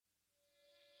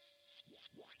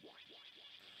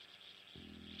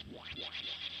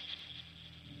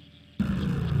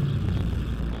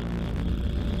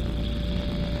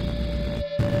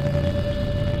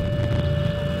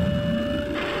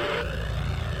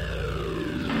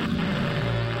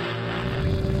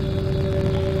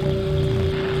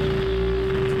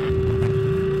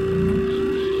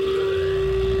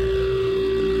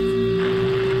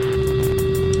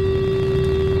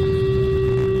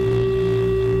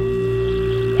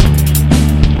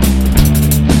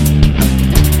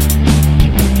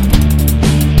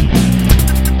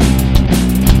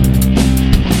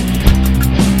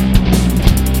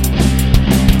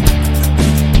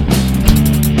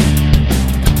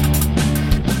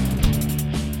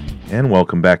And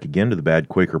welcome back again to the Bad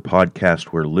Quaker Podcast,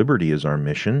 where liberty is our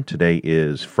mission. Today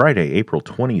is Friday, April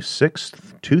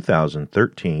 26th,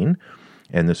 2013,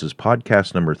 and this is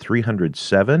podcast number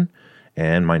 307,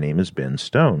 and my name is Ben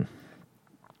Stone.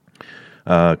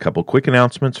 A couple quick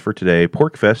announcements for today.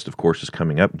 PorcFest, of course, is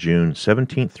coming up June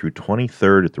 17th through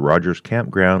 23rd at the Rogers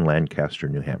Campground, Lancaster,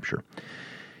 New Hampshire.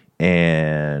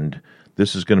 And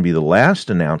this is going to be the last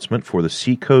announcement for the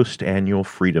Seacoast Annual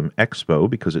Freedom Expo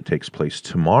because it takes place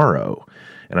tomorrow.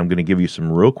 And I'm going to give you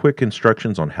some real quick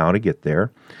instructions on how to get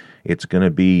there. It's going to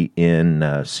be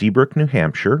in Seabrook, New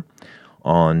Hampshire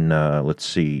on,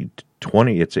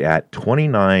 it's at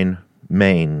 29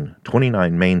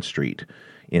 Main Street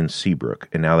in Seabrook.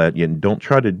 And now that, you don't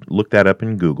try to look that up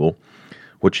in Google.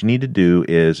 What you need to do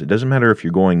is, it doesn't matter if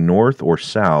you're going north or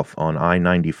south on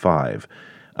I-95.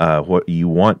 What you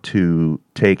want to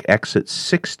take exit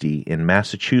 60 in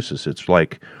Massachusetts. It's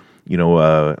like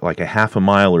a half a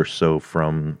mile or so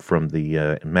from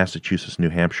the Massachusetts-New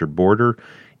Hampshire border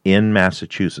in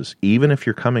Massachusetts. Even if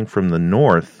you're coming from the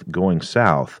north going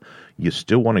south, you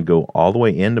still want to go all the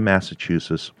way into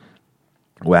Massachusetts.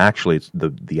 Well, actually, it's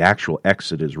the actual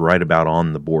exit is right about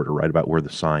on the border, right about where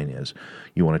the sign is.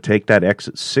 You want to take that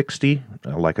exit 60.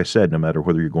 Like I said, no matter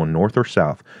whether you're going north or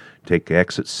south, take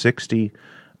exit 60.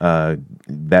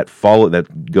 That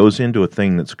goes into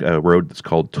a road that's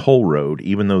called Toll Road.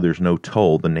 Even though there's no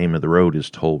toll, the name of the road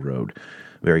is Toll Road.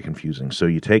 Very confusing. So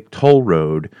you take Toll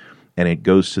Road, and it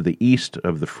goes to the east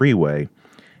of the freeway,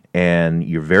 and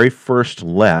your very first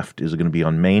left is going to be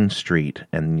on Main Street,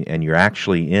 and you're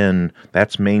actually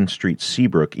that's Main Street,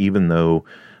 Seabrook, even though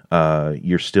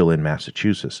you're still in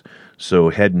Massachusetts. So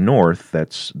head north,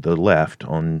 that's the left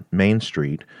on Main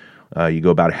Street. You go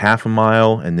about half a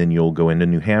mile, and then you'll go into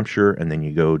New Hampshire, and then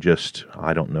you go just,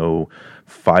 500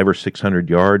 or 600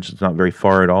 yards. It's not very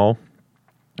far at all.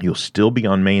 You'll still be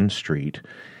on Main Street,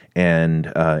 and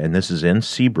this is in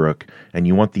Seabrook, and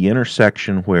you want the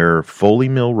intersection where Foley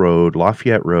Mill Road,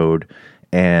 Lafayette Road,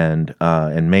 and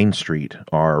Main Street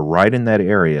are right in that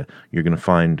area. You're going to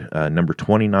find number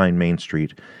 29 Main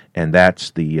Street, and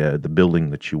that's the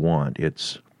building that you want. And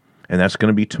that's going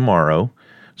to be tomorrow.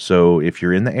 So if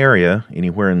you're in the area,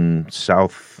 anywhere in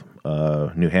South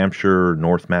New Hampshire,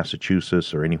 North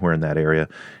Massachusetts, or anywhere in that area,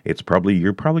 you're probably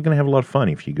going to have a lot of fun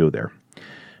if you go there.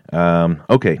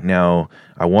 Okay, now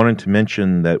I wanted to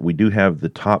mention that we do have the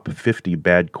top 50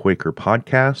 Bad Quaker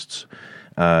podcasts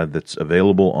that's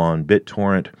available on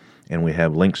BitTorrent, and we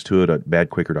have links to it at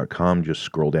badquaker.com. Just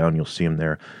scroll down, you'll see them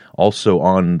there. Also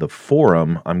on the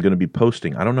forum, I'm going to be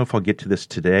posting, I don't know if I'll get to this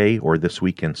today or this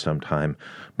weekend sometime,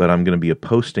 but I'm going to be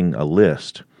posting a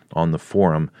list on the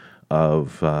forum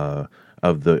of the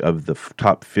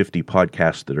top 50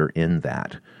 podcasts that are in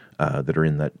that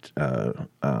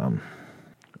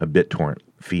BitTorrent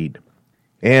feed.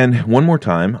 And one more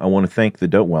time, I want to thank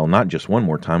not just one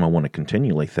more time, I want to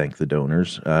continually thank the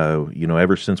donors.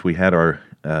 Ever since we had our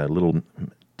little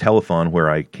telethon where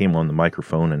I came on the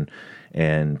microphone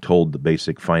and told the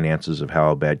basic finances of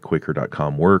how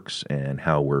badquaker.com works and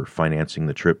how we're financing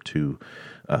the trip to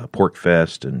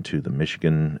PorcFest and to the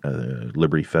Michigan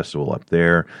Liberty Festival up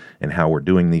there, and how we're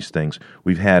doing these things.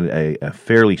 We've had a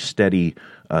fairly steady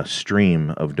stream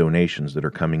of donations that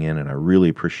are coming in, and I really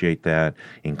appreciate that,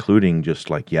 including just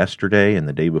like yesterday and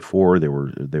the day before. I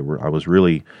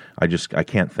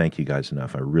can't thank you guys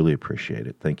enough. I really appreciate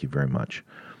it. Thank you very much.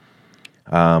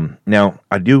 Now,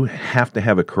 I do have to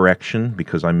have a correction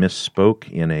because I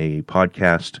misspoke in a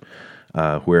podcast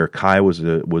where Kai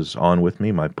was on with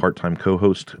me, my part-time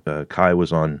co-host. Kai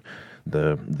was on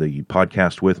the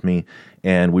podcast with me,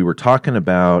 and we were talking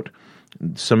about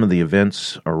some of the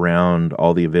events around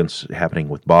all the events happening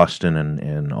with Boston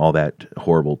and all that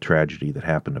horrible tragedy that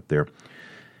happened up there.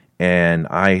 And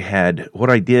what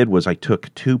I did was I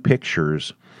took two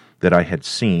pictures that I had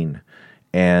seen,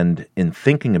 and in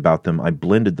thinking about them, I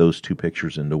blended those two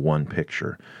pictures into one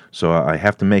picture. So I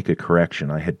have to make a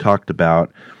correction. I had talked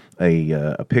about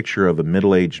a picture of a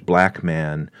middle-aged black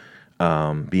man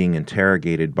being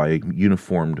interrogated by a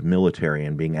uniformed military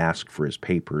and being asked for his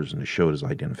papers and to show his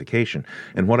identification.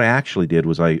 And what I actually did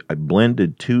was I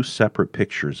blended two separate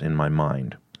pictures in my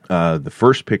mind. The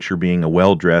first picture being a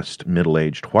well-dressed,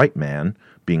 middle-aged white man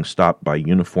being stopped by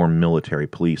uniformed military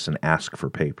police and asked for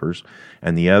papers,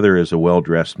 and the other is a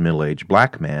well-dressed, middle-aged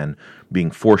black man being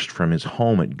forced from his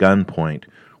home at gunpoint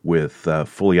with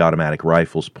fully automatic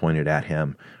rifles pointed at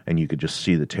him, and you could just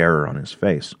see the terror on his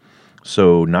face.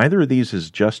 So neither of these is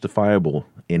justifiable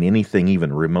in anything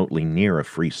even remotely near a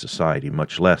free society,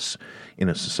 much less in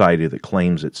a society that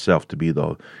claims itself to be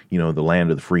the land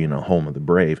of the free and the home of the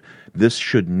brave. This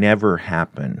should never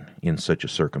happen in such a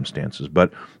circumstances.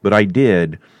 But I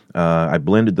did. I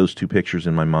blended those two pictures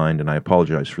in my mind, and I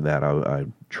apologize for that. I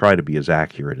try to be as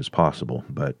accurate as possible,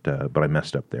 but I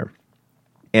messed up there.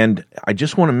 And I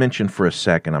just want to mention for a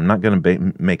second, I'm not going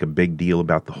to make a big deal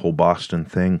about the whole Boston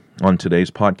thing on today's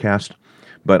podcast,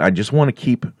 but I just want to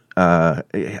keep,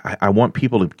 I want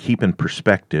people to keep in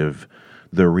perspective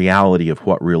the reality of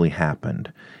what really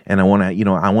happened. And I want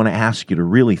to ask you to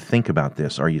really think about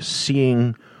this. Are you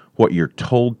seeing what you're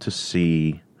told to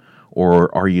see,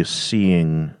 or are you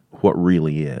seeing what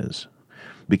really is?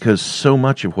 Because so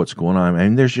much of what's going on, I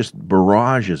mean, there's just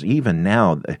barrages, even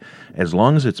now, as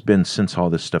long as it's been since all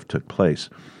this stuff took place,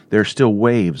 there are still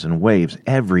waves and waves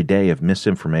every day of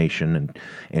misinformation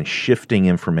and shifting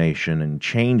information and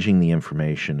changing the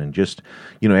information and just,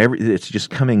 it's just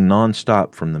coming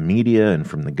nonstop from the media and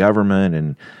from the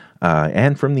government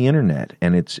and from the internet.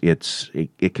 And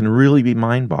it can really be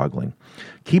mind-boggling.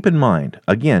 Keep in mind,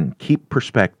 again, keep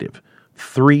perspective.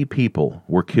 3 people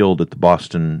were killed at the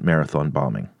Boston Marathon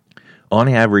bombing. On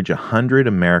average, 100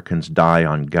 Americans die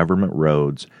on government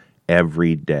roads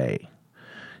every day.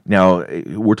 Now,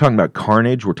 we're talking about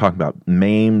carnage, we're talking about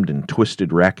maimed and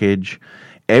twisted wreckage.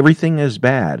 Everything as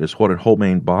bad as what a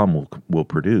homemade bomb will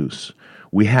produce.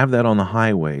 We have that on the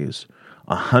highways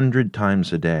 100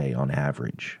 times a day on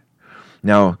average.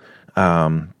 Now,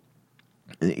 and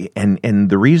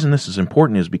the reason this is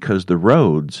important is because the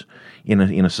roads, in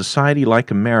a society like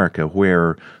America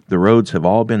where the roads have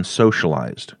all been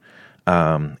socialized,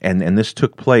 and this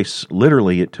took place,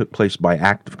 literally it took place by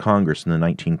act of Congress in the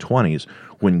 1920s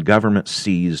when government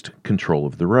seized control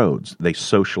of the roads. They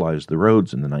socialized the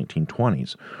roads in the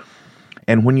 1920s.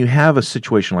 And when you have a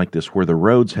situation like this where the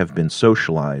roads have been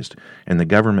socialized and the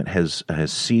government has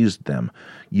seized them,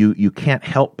 you can't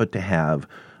help but to have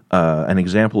an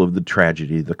example of the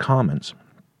tragedy of the commons.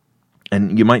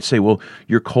 And you might say, well,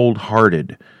 you're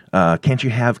cold-hearted. Can't you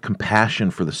have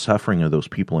compassion for the suffering of those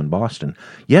people in Boston?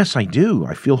 Yes, I do.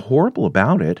 I feel horrible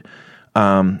about it.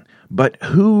 But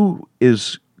who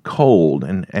is cold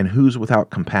and who's without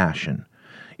compassion?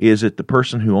 Is it the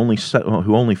person who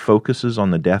only focuses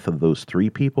on the death of those 3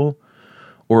 people?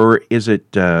 Or is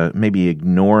it maybe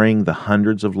ignoring the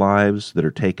hundreds of lives that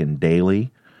are taken daily?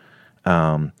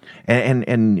 And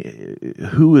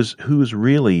who is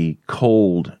really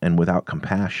cold and without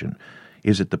compassion?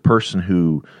 Is it the person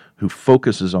who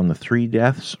focuses on the 3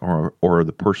 deaths, or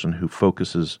the person who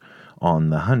focuses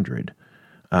on the 100?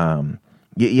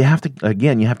 You have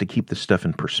to keep this stuff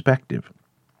in perspective.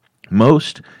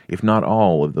 Most, if not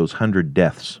all, of those 100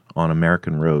 deaths on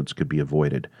American roads could be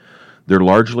avoided. They're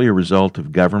largely a result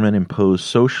of government-imposed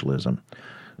socialism.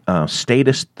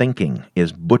 Statist thinking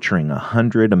is butchering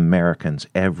 100 Americans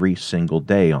every single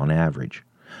day on average.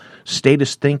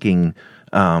 Statist thinking,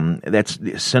 that's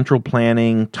central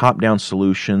planning, top-down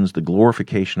solutions, the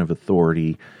glorification of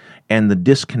authority, and the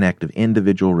disconnect of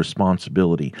individual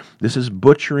responsibility. This is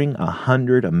butchering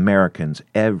 100 Americans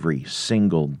every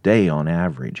single day on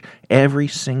average. Every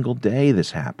single day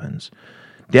this happens.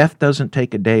 Death doesn't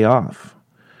take a day off.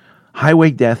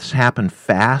 Highway deaths happen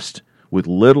fast, with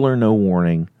little or no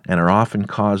warning, and are often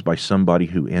caused by somebody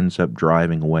who ends up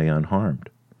driving away unharmed.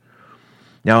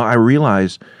 Now, I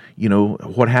realize,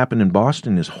 what happened in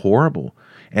Boston is horrible,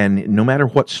 and no matter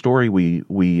what story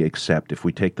we accept, if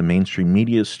we take the mainstream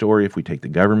media's story, if we take the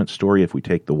government story, if we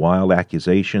take the wild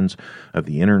accusations of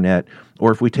the internet,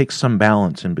 or if we take some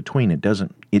balance in between,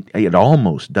 it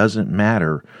almost doesn't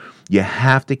matter. You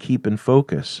have to keep in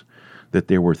focus that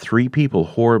there were 3 people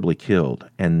horribly killed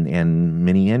and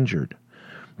many injured.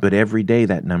 But every day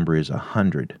that number is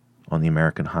 100 on the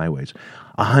American highways.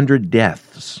 100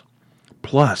 deaths,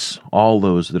 plus all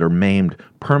those that are maimed,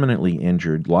 permanently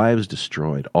injured, lives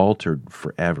destroyed, altered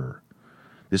forever.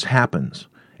 This happens,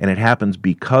 and it happens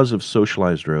because of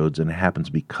socialized roads, and it happens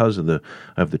because of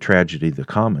the tragedy of the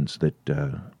commons that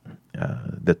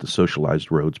the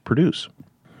socialized roads produce.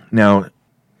 Now,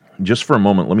 just for a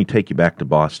moment, let me take you back to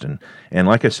Boston. And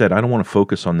like I said, I don't want to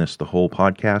focus on this the whole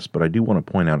podcast, but I do want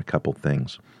to point out a couple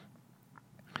things.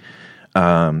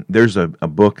 There's a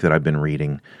book that I've been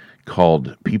reading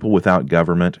called People Without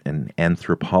Government: An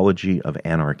Anthropology of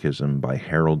Anarchism by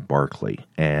Harold Barclay.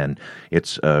 And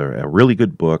it's a really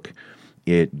good book.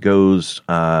 It goes,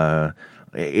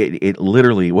 it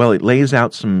literally, well, it lays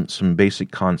out some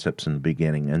basic concepts in the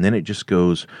beginning, and then it just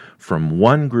goes from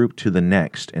one group to the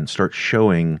next and starts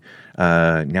showing,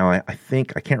 now I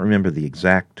think, I can't remember the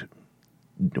exact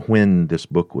when this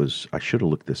book was. I should have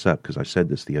looked this up because I said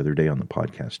this the other day on the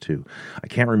podcast too. I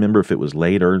can't remember if it was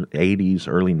later 80s,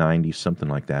 early 90s, something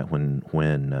like that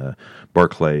when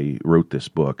Barclay wrote this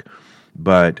book.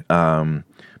 But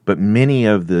many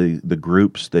of the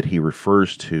groups that he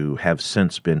refers to have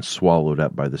since been swallowed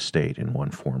up by the state in one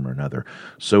form or another.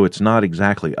 So it's not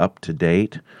exactly up to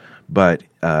date. But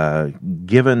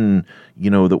given,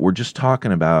 that we're just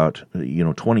talking about,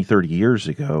 20, 30 years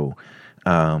ago,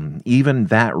 even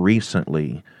that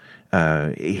recently,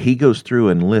 he goes through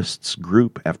and lists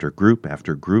group after group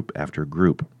after group after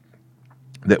group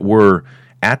that were,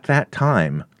 at that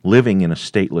time, living in a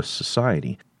stateless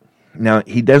society. Now,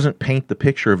 he doesn't paint the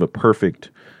picture of a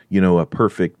perfect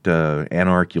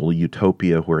anarchical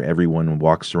utopia where everyone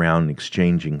walks around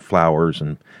exchanging flowers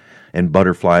and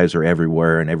butterflies are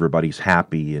everywhere and everybody's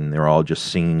happy and they're all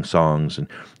just singing songs. And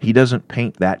he doesn't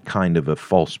paint that kind of a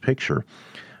false picture.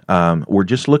 We're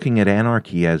just looking at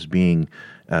anarchy as being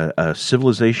a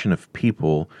civilization of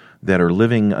people that are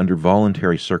living under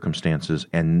voluntary circumstances,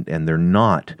 and they're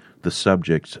not the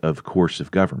subjects of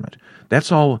coercive government.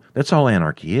 That's all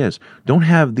anarchy is. Don't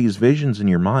have these visions in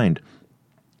your mind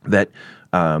that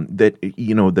a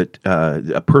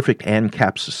perfect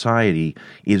ANCAP society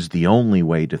is the only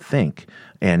way to think,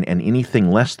 and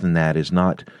anything less than that is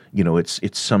not,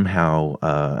 it's somehow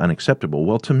unacceptable.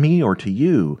 Well, to me or to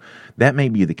you, that may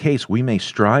be the case. We may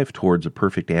strive towards a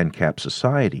perfect ANCAP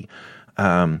society,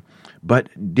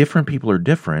 but different people are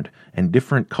different, and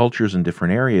different cultures in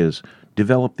different areas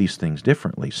develop these things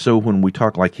differently. So when we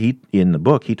talk, like in the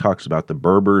book, he talks about the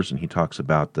Berbers, and he talks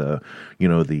about the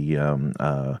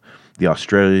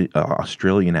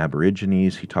Australian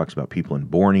Aborigines. He talks about people in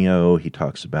Borneo. He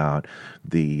talks about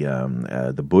the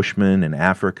Bushmen in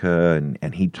Africa,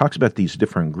 and he talks about these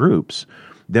different groups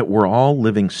that were all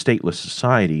living stateless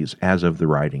societies as of the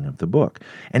writing of the book.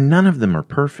 And none of them are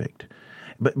perfect.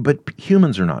 But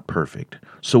humans are not perfect.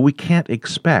 So we can't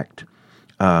expect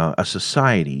a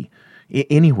society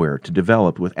anywhere to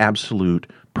develop with absolute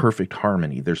perfect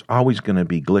harmony. There's always going to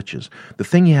be glitches. The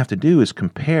thing you have to do is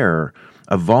compare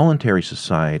a voluntary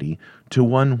society to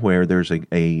one where there's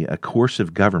a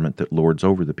coercive government that lords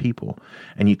over the people.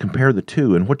 And you compare the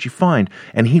two, and what you find,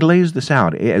 and he lays this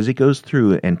out as he goes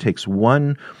through and takes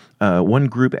one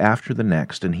group after the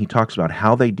next, and he talks about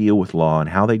how they deal with law and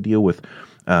how they deal with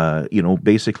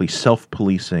basically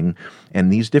self-policing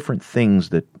and these different things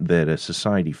that a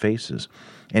society faces.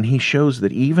 And he shows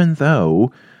that even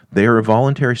though they're a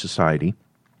voluntary society,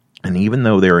 and even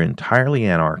though they're entirely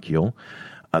anarchical,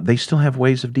 they still have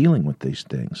ways of dealing with these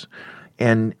things.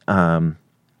 And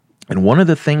one of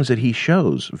the things that he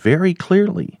shows very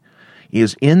clearly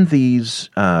is in these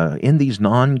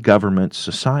non-government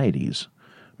societies,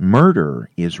 murder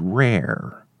is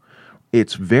rare.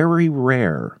 It's very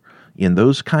rare in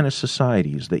those kind of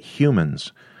societies that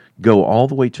humans go all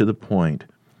the way to the point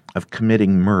of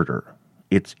committing murder.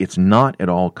 It's not at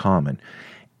all common.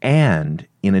 And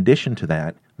in addition to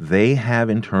that, they have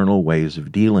internal ways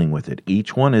of dealing with it.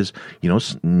 Each one is,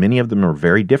 many of them are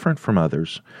very different from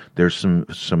others. There's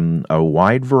a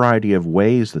wide variety of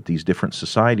ways that these different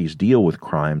societies deal with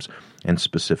crimes, and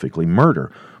specifically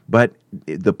murder. But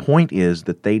the point is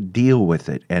that they deal with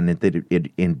it, and that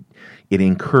it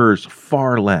incurs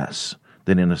far less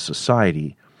than in a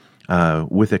society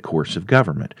with a coercive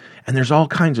government. And there's all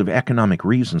kinds of economic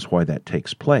reasons why that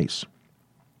takes place.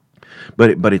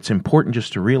 But it's important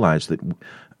just to realize that,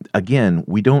 again,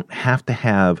 we don't have to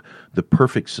have the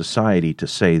perfect society to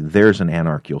say there's an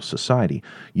anarchical society.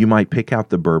 You might pick out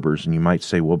the Berbers and you might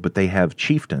say, well, but they have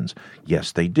chieftains.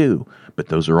 Yes, they do. But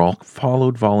those are all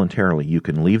followed voluntarily. You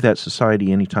can leave that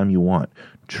society anytime you want.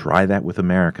 Try that with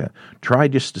America. Try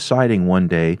just deciding one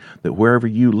day that wherever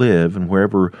you live and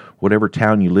whatever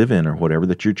town you live in or whatever,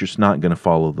 that you're just not going to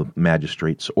follow the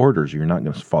magistrate's orders. You're not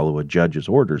going to follow a judge's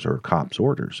orders or a cop's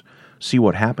orders. See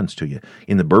what happens to you.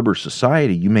 In the Berber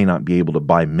society, you may not be able to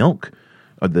buy milk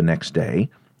the next day.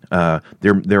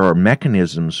 There are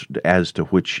mechanisms as to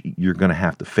which you're going to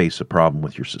have to face a problem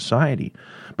with your society.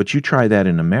 But you try that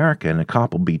in America and a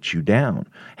cop will beat you down,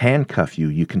 handcuff you.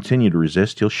 You continue to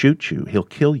resist, he'll shoot you, he'll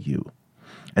kill you.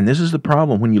 And this is the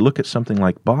problem when you look at something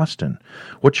like Boston.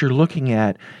 What you're looking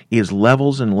at is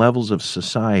levels and levels of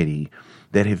society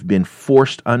that have been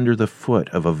forced under the foot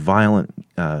of a violent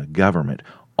government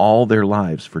all their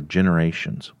lives for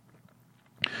generations.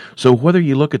 So whether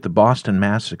you look at the Boston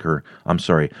Massacre,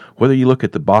 whether you look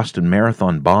at the Boston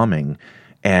Marathon bombing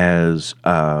as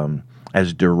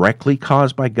directly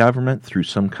caused by government through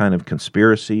some kind of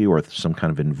conspiracy or some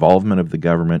kind of involvement of the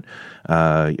government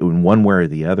in one way or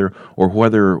the other, or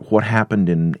whether what happened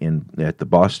at the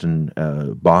Boston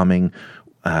bombing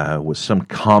was some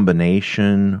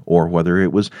combination, or whether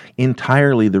it was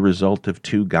entirely the result of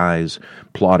two guys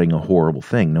plotting a horrible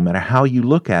thing. No matter how you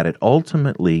look at it,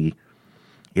 ultimately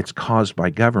it's caused by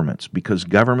governments, because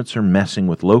governments are messing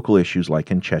with local issues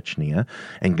like in Chechnya,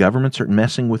 and governments are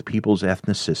messing with people's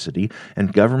ethnicity,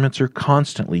 and governments are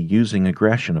constantly using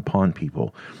aggression upon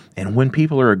people. And when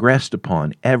people are aggressed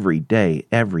upon every day,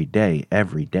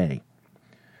 it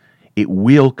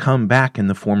will come back in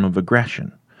the form of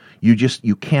aggression.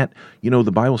 You can't,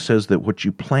 the Bible says that what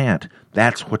you plant,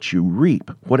 that's what you reap.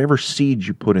 Whatever seeds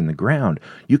you put in the ground,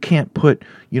 you can't put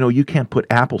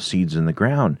apple seeds in the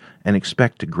ground and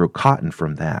expect to grow cotton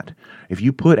from that. If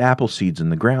you put apple seeds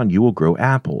in the ground, you will grow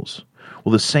apples.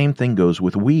 Well, the same thing goes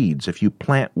with weeds. If you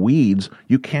plant weeds,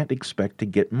 you can't expect to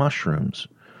get mushrooms.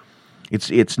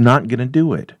 It's not going to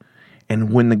do it.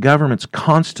 And when the governments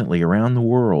constantly around the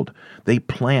world, they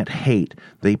plant hate,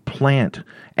 they plant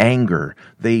anger,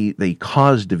 they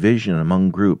cause division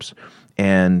among groups,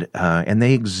 and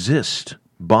they exist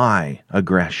by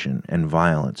aggression and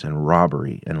violence and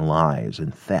robbery and lies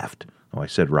and theft. Oh, I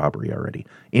said robbery already.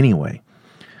 Anyway,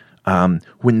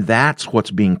 when that's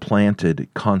what's being planted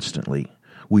constantly,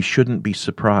 we shouldn't be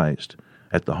surprised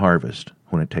at the harvest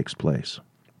when it takes place.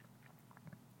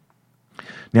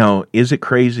 Now, is it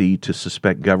crazy to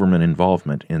suspect government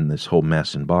involvement in this whole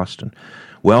mess in Boston?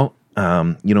 Well,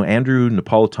 Andrew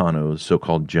Napolitano,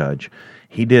 so-called judge,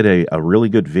 he did a really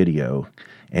good video,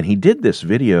 and he did this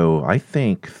video, I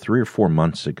think, 3 or 4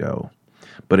 months ago,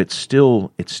 but it's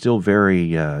still very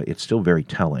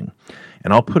telling.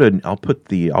 And I'll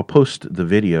post the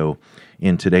video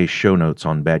in today's show notes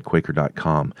on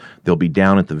badquaker.com. They'll be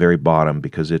down at the very bottom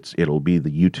because it'll be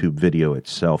the YouTube video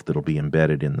itself that'll be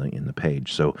embedded in the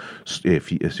page. So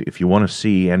if you want to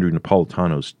see Andrew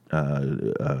Napolitano's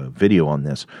video on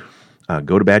this,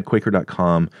 go to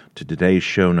badquaker.com to today's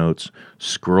show notes,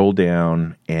 scroll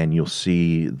down, and you'll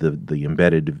see the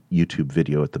embedded YouTube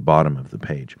video at the bottom of the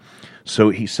page.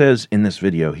 So he says in this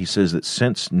video, that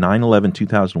since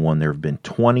 9/11/2001, there have been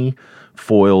 20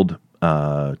 foiled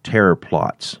terror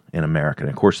plots in America. And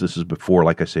of course, this is before,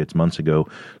 like I say, it's months ago,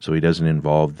 so he doesn't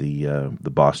involve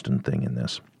the Boston thing in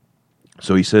this.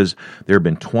 So he says there have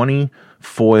been 20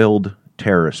 foiled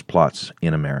terrorist plots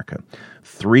in America.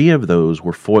 3 of those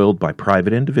were foiled by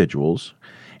private individuals,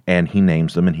 and he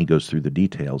names them and he goes through the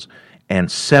details. And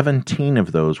 17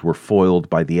 of those were foiled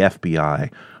by the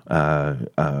FBI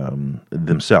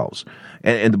themselves.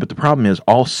 But the problem is,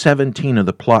 all 17 of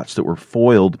the plots that were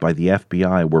foiled by the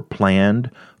FBI were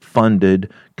planned, funded,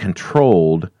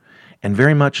 controlled, and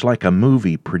very much like a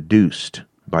movie produced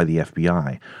by the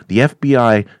FBI. The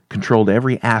FBI controlled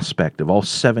every aspect of all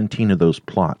 17 of those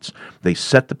plots. They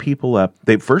set the people up.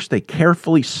 They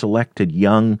carefully selected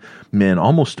young men,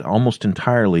 almost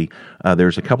entirely.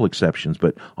 There's a couple exceptions,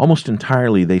 but almost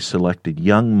entirely they selected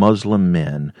young Muslim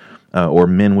men or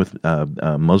men with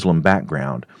Muslim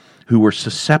background who were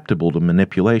susceptible to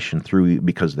manipulation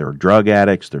because they're drug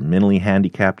addicts, they're mentally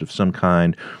handicapped of some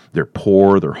kind, they're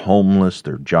poor, they're homeless,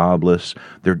 they're jobless,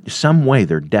 they're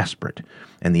desperate.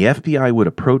 And the FBI would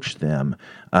approach them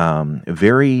in a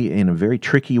very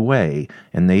tricky way,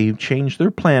 and they changed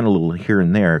their plan a little here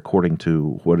and there according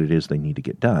to what it is they need to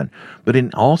get done. But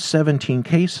in all 17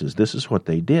 cases, this is what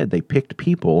they did. They picked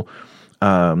people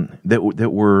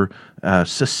that were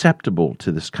susceptible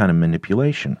to this kind of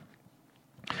manipulation.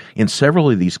 In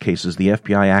several of these cases, the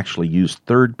FBI actually used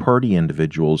third-party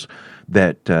individuals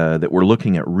that were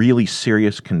looking at really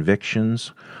serious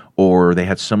convictions, or they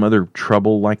had some other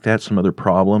trouble like that, some other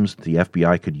problems that the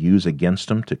FBI could use against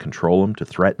them to control them, to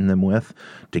threaten them with,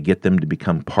 to get them to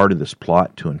become part of this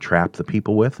plot to entrap the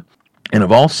people with. And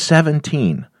of all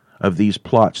 17 of these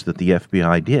plots that the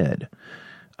FBI did,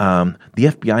 the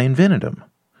FBI invented them.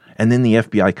 And then the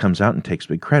FBI comes out and takes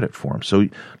big credit for them. So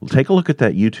take a look at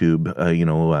that YouTube.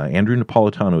 Andrew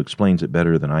Napolitano explains it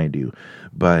better than I do.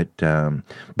 But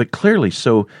clearly,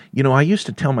 so, I used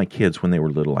to tell my kids when they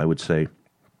were little, I would tell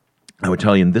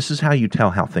you, this is how you tell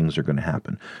how things are going to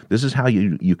happen. This is how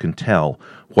you can tell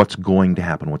what's going to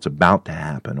happen, what's about to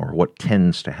happen, or what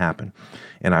tends to happen.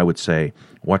 And I would say,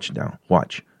 watch.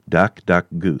 Duck, duck,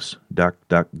 goose. Duck,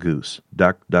 duck, goose.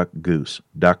 Duck, duck, goose.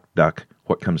 Duck, duck.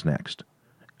 What comes next?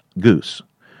 Goose.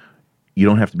 You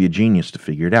don't have to be a genius to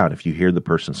figure it out. If you hear the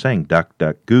person saying duck,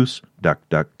 duck, goose, duck,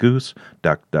 duck, goose,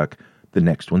 duck, duck, the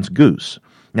next one's goose.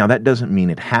 Now, that doesn't mean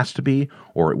it has to be,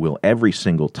 or it will every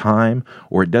single time,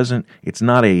 or it's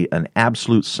not an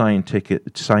absolute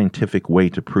scientific way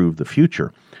to prove the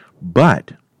future.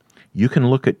 But you can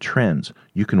look at trends.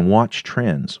 You can watch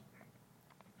trends.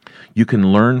 You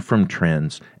can learn from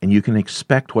trends, and you can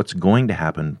expect what's going to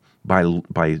happen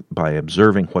by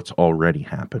observing what's already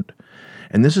happened.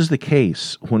 And this is the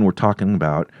case when we're talking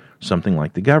about something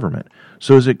like the government.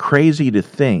 So is it crazy to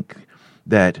think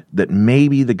that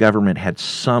maybe the government had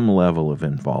some level of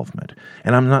involvement?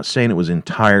 And I'm not saying it was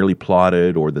entirely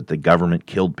plotted or that the government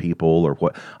killed people or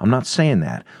what. I'm not saying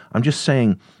that. I'm just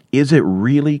saying, is it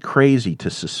really crazy to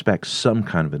suspect some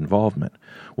kind of involvement?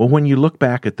 Well, when you look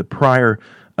back at the prior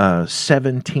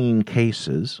 17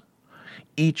 cases,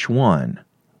 each one,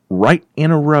 right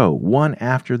in a row, one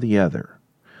after the other,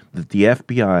 that the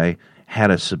FBI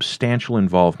had a substantial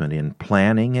involvement in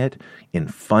planning it, in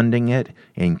funding it,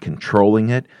 in controlling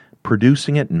it,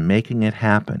 producing it, and making it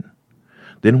happen.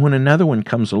 Then when another one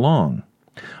comes along,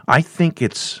 I think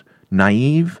it's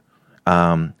naive,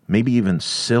 maybe even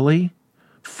silly,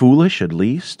 foolish at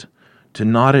least, to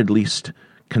not at least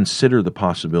consider the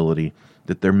possibility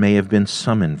that there may have been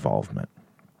some involvement.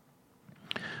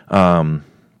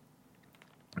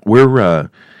 We're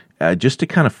just to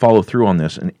kind of follow through on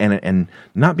this, and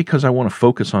not because I want to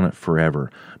focus on it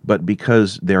forever, but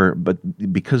because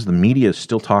the media is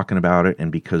still talking about it,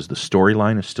 and because the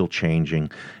storyline is still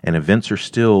changing, and events are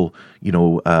still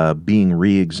being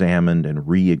re-examined and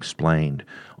re-explained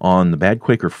on the Bad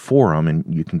Quaker forum, and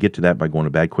you can get to that by going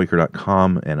to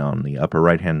badquaker.com, and on the upper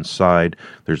right-hand side,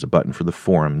 there's a button for the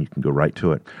forum, and you can go right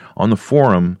to it. On the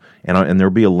forum, and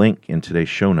there'll be a link in today's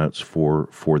show notes for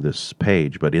this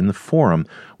page, but in the forum,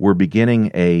 we're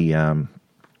beginning a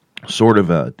sort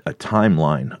of a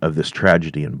timeline of this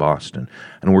tragedy in Boston,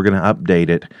 and we're going to update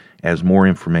it as more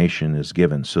information is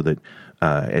given, so that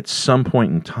at some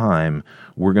point in time,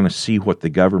 we're going to see what the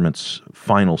government's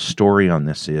final story on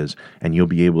this is, and you'll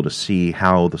be able to see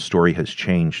how the story has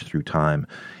changed through time.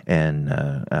 And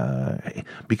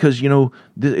because,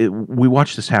 we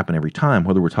watch this happen every time,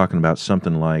 whether we're talking about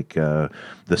something like the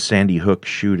Sandy Hook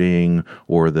shooting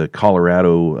or the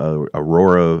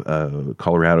Aurora,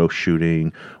 Colorado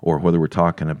shooting, or whether we're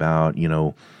talking about,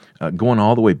 going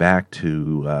all the way back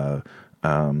to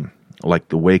like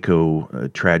the Waco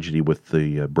tragedy with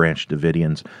the Branch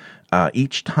Davidians.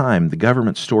 Each time the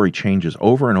government story changes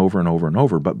over and over and over and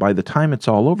over, but by the time it's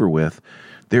all over with,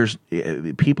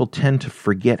 people tend to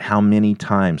forget how many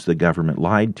times the government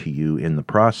lied to you in the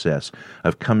process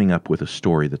of coming up with a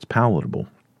story that's palatable.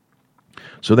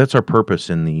 So that's our purpose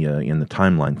in the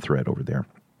timeline thread over there.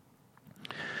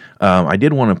 I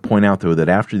did want to point out, though, that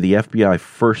after the FBI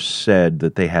first said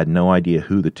that they had no idea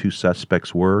who the two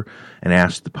suspects were and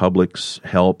asked the public's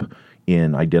help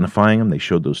in identifying them, they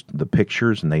showed the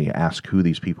pictures and they asked who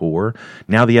these people were.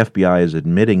 Now the FBI is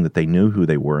admitting that they knew who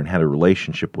they were and had a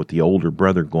relationship with the older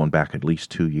brother going back at least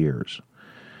 2 years.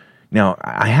 Now,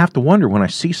 I have to wonder when I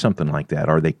see something like that,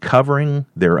 are they covering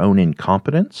their own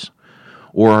incompetence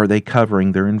or are they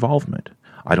covering their involvement?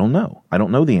 I don't know. I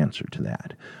don't know the answer to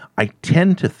that. I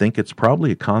tend to think it's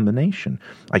probably a combination.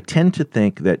 I tend to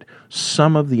think that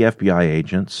some of the FBI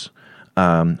agents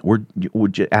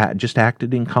just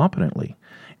acted incompetently.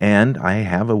 And I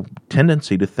have a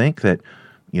tendency to think that,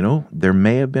 there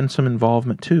may have been some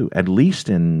involvement too, at least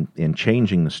in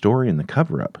changing the story and the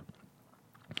cover-up.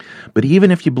 But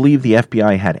even if you believe the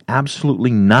FBI had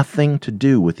absolutely nothing to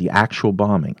do with the actual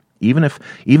bombing, even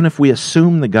if we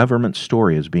assume the government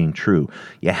story as being true,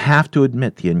 you have to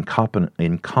admit the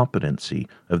incompetency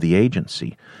of the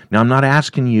agency. Now, I'm not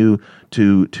asking you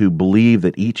to believe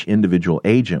that each individual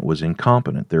agent was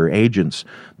incompetent. There are agents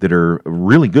that are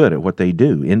really good at what they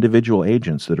do, individual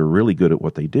agents that are really good at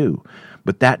what they do.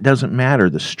 But that doesn't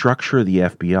matter. The structure of the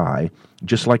FBI,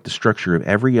 just like the structure of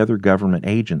every other government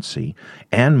agency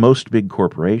and most big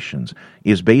corporations,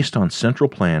 is based on central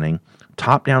planning,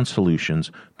 top-down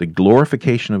solutions, the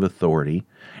glorification of authority,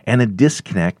 and a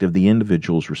disconnect of the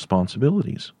individual's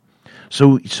responsibilities.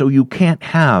 So you can't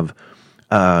have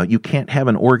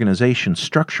an organization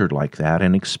structured like that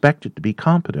and expect it to be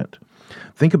competent.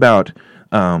 Think about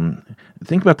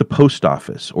the post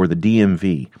office or the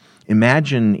DMV.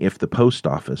 Imagine if the post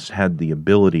office had the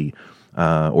ability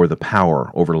or the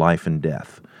power over life and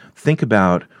death. Think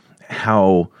about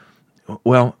how,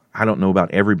 well, I don't know about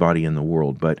everybody in the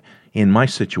world, but in my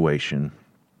situation,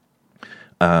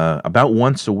 about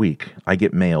once a week, I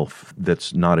get mail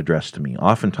that's not addressed to me.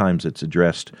 Oftentimes, it's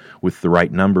addressed with the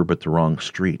right number but the wrong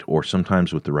street, or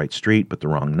sometimes with the right street but the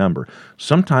wrong number.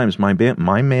 Sometimes my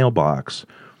mailbox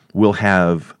will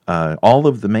have all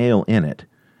of the mail in it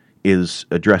is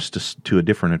addressed to a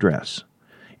different address.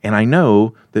 And I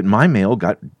know that my mail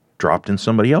got dropped in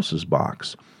somebody else's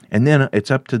box. And then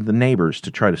it's up to the neighbors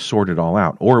to try to sort it all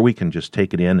out. Or we can just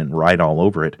take it in and write all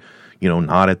over it,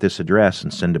 not at this address,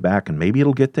 and send it back. And maybe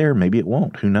it'll get there, maybe it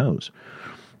won't. Who knows?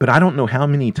 But I don't know how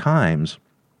many times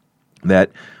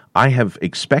that I have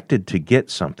expected to get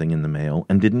something in the mail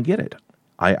and didn't get it.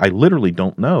 I literally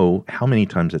don't know how many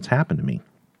times it's happened to me.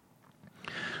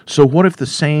 So what if the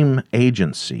same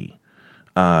agency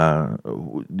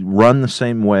run the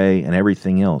same way and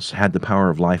everything else had the power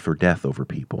of life or death over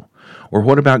people? Or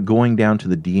what about going down to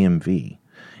the DMV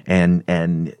and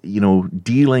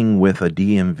dealing with a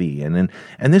DMV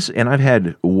and I've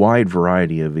had a wide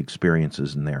variety of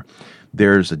experiences in there.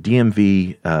 There's a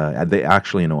DMV. They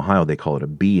actually in Ohio they call it a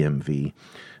BMV,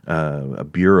 a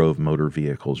Bureau of Motor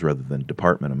Vehicles rather than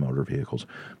Department of Motor Vehicles.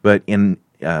 But in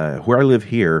where I live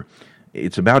here,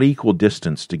 it's about equal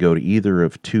distance to go to either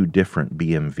of two different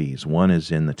BMVs. One is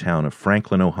in the town of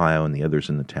Franklin, Ohio, and the other's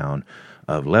in the town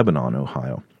of Lebanon,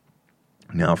 Ohio.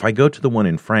 Now, if I go to the one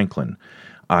in Franklin,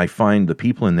 I find the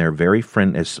people in there very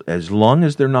friendly, as long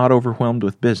as they're not overwhelmed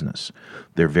with business.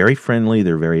 They're very friendly,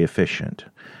 they're very efficient.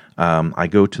 I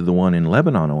go to the one in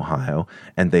Lebanon, Ohio,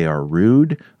 and they are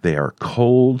rude, they are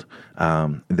cold,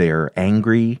 they are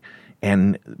angry,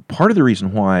 and part of the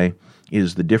reason why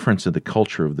is the difference of the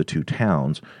culture of the two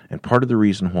towns, and part of the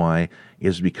reason why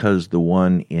is because the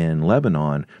one in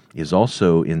Lebanon is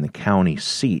also in the county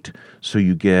seat, so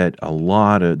you get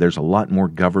there's a lot more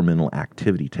governmental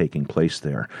activity taking place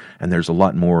there, and there's a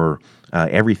lot more,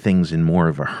 everything's in more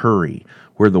of a hurry,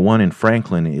 where the one in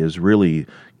Franklin is really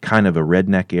kind of a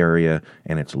redneck area,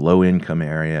 and it's a low-income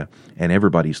area, and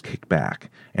everybody's kicked back.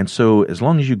 And so as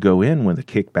long as you go in with a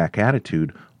kickback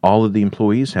attitude, all of the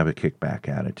employees have a kickback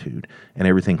attitude, and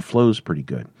everything flows pretty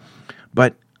good.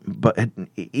 But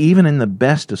even in the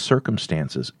best of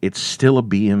circumstances, it's still a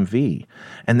BMV,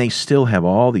 and they still have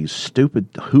all these stupid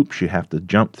hoops you have to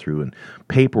jump through, and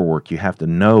paperwork you have to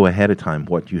know ahead of time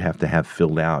what you have to have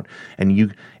filled out,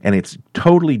 and it's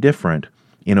totally different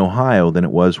in Ohio than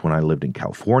it was when I lived in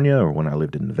California, or when I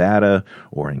lived in Nevada,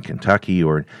 or in Kentucky,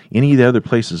 or any of the other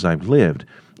places I've lived.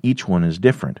 Each one is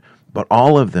different. But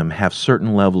all of them have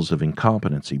certain levels of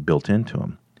incompetency built into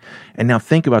them. And now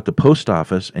think about the post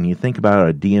office, and you think about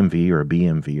a DMV or a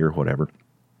BMV or whatever.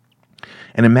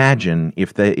 And imagine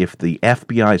if the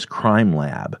FBI's crime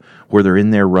lab, where they're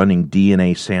in there running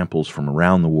DNA samples from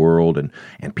around the world,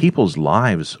 and people's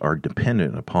lives are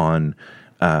dependent upon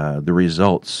the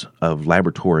results of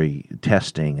laboratory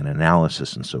testing and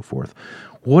analysis and so forth.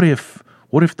 What if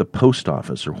the post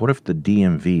office, or what if the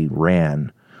DMV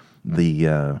ran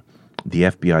the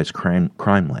FBI's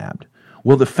crime lab?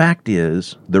 Well, the fact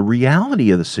is, the reality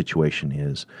of the situation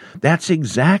is, that's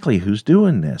exactly who's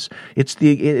doing this.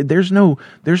 There's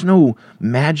no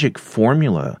magic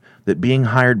formula that being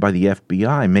hired by the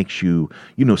FBI makes you,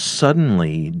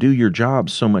 suddenly do your job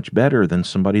so much better than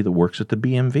somebody that works at the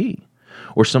BMV,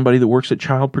 or somebody that works at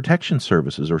Child Protection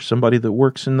Services, or somebody that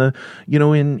works in the,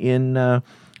 in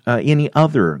any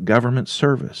other government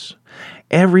service.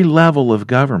 Every level of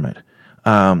government.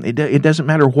 It doesn't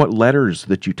matter what letters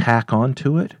that you tack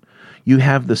onto it. You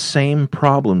have the same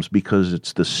problems because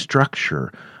it's the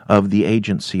structure of the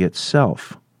agency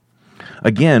itself.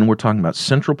 Again, we're talking about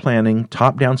central planning,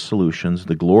 top-down solutions,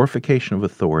 the glorification of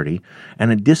authority,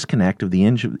 and a disconnect of the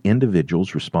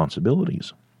individual's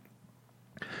responsibilities.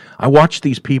 I watched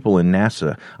these people in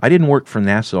NASA. I didn't work for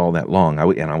NASA all that long,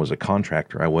 and I was a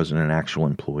contractor. I wasn't an actual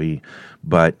employee.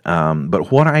 But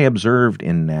what I observed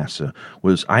in NASA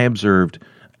was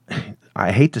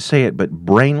I hate to say it, but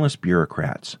brainless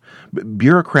bureaucrats.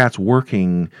 Bureaucrats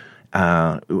working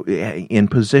in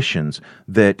positions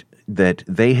that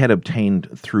they had obtained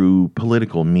through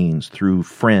political means, through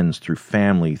friends, through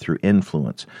family, through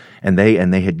influence, and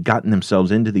they had gotten themselves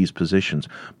into these positions,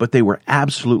 but they were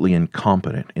absolutely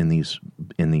incompetent in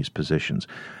these positions,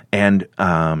 and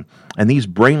these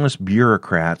brainless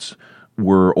bureaucrats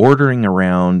were ordering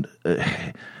around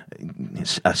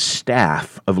a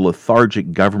staff of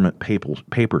lethargic government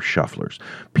paper shufflers,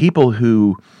 people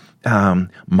who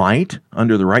might,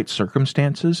 under the right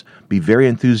circumstances, be very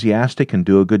enthusiastic and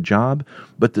do a good job,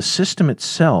 but the system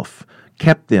itself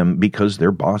kept them, because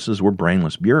their bosses were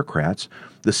brainless bureaucrats,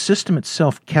 the system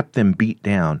itself kept them beat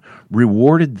down,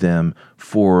 rewarded them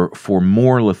for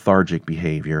more lethargic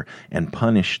behavior, and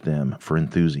punished them for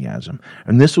enthusiasm.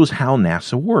 And this was how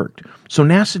NASA worked. So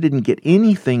NASA didn't get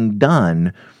anything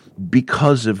done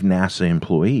because of NASA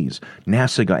employees.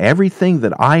 NASA got everything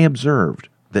that I observed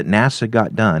that NASA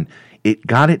got done. It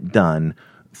got it done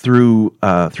through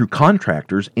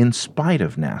contractors in spite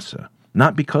of NASA,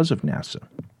 not because of NASA.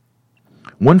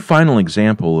 One final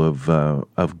example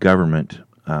of government,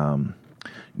 the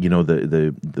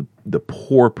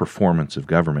poor performance of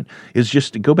government, is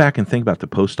just to go back and think about the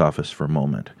post office for a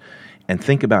moment, and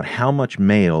think about how much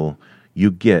mail you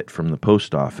get from the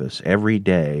post office every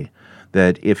day.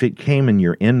 That if it came in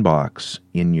your inbox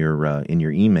in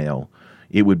your email,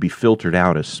 it would be filtered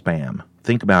out as spam.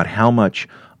 Think about how much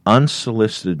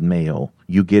unsolicited mail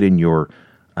you get in your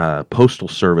postal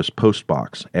service post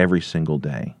box every single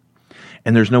day.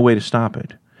 And there's no way to stop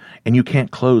it. And you can't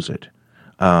close it.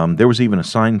 There was even a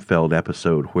Seinfeld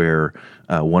episode where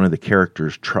one of the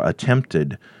characters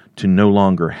attempted to no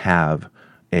longer have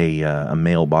a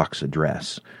mailbox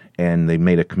address. And they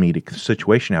made a comedic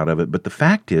situation out of it. But the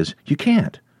fact is, you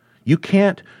can't. You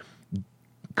can't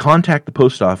contact the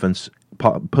post office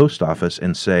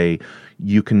and say,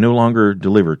 you can no longer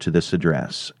deliver to this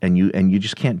address. And you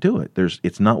just can't do it.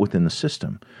 It's not within the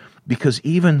system. Because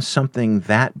even something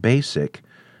that basic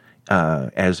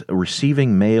as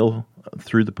receiving mail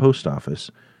through the post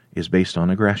office is based on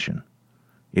aggression.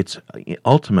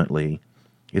 Ultimately,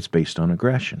 it's based on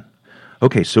aggression.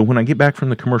 Okay, so when I get back from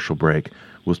the commercial break,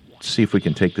 we'll see if we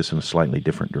can take this in a slightly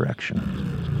different direction.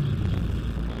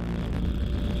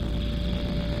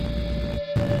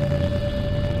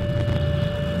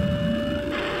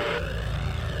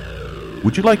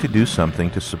 Would you like to do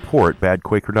something to support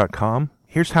badquaker.com?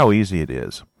 Here's how easy it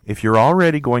is. If you're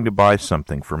already going to buy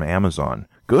something from Amazon,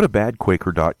 go to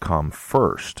badquaker.com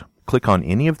first. Click on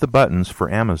any of the buttons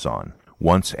for Amazon.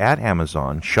 Once at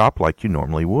Amazon, shop like you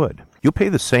normally would. You'll pay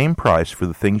the same price for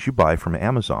the things you buy from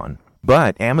Amazon,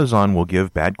 but Amazon will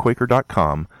give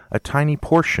badquaker.com a tiny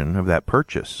portion of that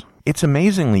purchase. It's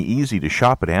amazingly easy to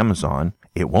shop at Amazon,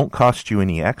 it won't cost you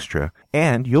any extra,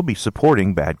 and you'll be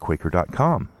supporting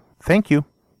badquaker.com. Thank you.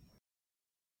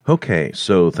 Okay,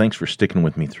 so thanks for sticking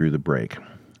with me through the break.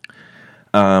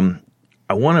 I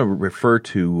want to refer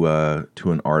to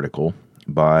an article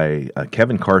by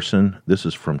Kevin Carson. This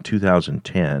is from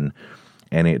 2010,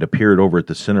 and it appeared over at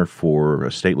the Center for a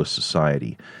Stateless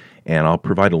Society. And I'll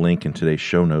provide a link in today's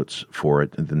show notes for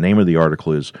it. The name of the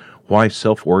article is Why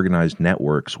Self-Organized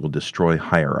Networks Will Destroy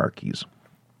Hierarchies.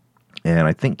 And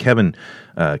I think Kevin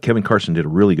Carson did a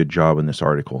really good job in this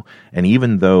article. And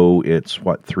even though it's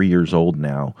 3 years old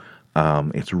now,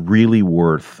 it's really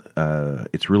worth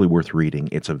reading.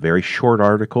 It's a very short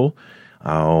article.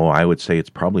 I would say it's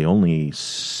probably only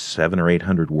 700 or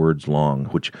 800 words long,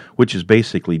 which is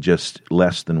basically just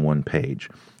less than one page.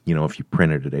 If you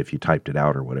printed it, if you typed it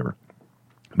out or whatever.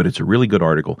 But it's a really good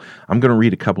article. I'm going to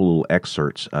read a couple little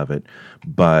excerpts of it.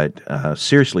 But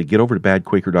seriously, get over to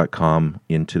badquaker.com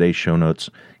in today's show notes.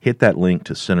 Hit that link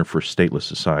to Center for Stateless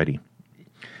Society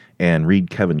and read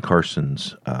Kevin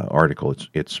Carson's article.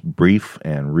 It's brief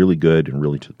and really good and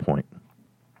really to the point.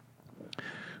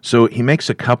 So he makes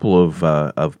a couple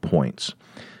of points.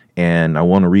 And I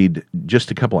want to read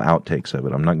just a couple outtakes of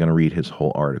it. I'm not going to read his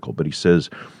whole article, but he says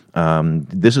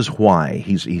this is why.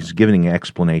 He's giving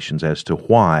explanations as to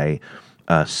why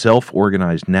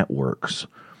self-organized networks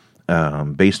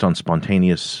based on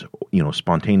spontaneous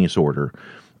order,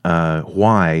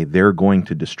 why they're going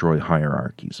to destroy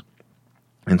hierarchies.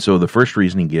 And so the first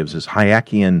reason he gives is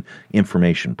Hayekian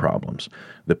information problems.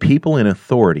 The people in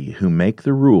authority who make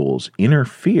the rules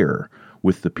interfere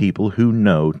with the people who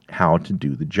know how to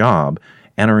do the job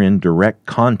and are in direct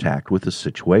contact with the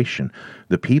situation.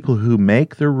 The people who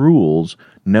make the rules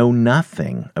know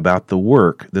nothing about the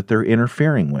work that they're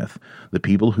interfering with. The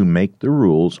people who make the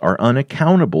rules are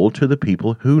unaccountable to the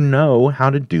people who know how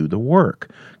to do the work.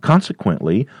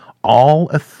 Consequently, all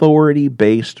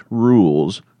authority-based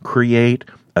rules create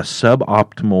a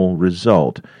suboptimal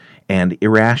result and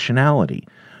irrationality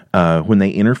when they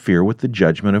interfere with the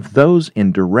judgment of those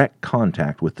in direct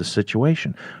contact with the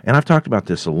situation. And I've talked about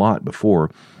this a lot before.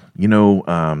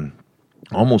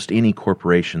 Almost any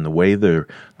corporation, the way they're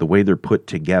put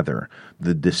together,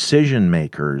 the decision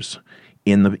makers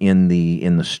in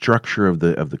the structure of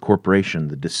the corporation,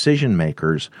 the decision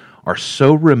makers are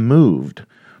so removed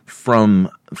from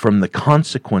from the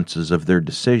consequences of their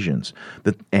decisions.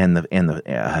 That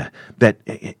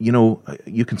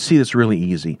you can see this really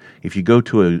easy if you go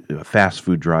to a fast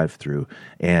food drive-through,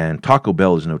 and Taco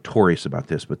Bell is notorious about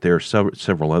this, but there are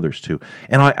several others too.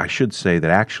 And I should say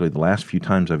that actually the last few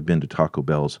times I've been to Taco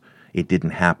Bell's, it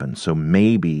didn't happen. So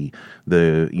maybe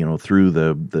through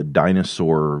the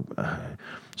dinosaur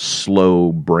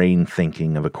slow brain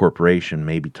thinking of a corporation,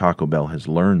 maybe Taco Bell has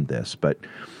learned this. But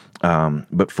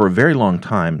for a very long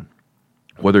time,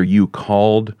 whether you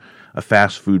called a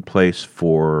fast food place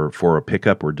for a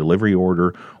pickup or delivery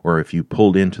order, or if you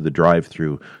pulled into the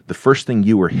drive-thru, the first thing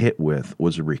you were hit with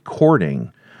was a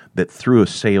recording that threw a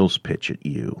sales pitch at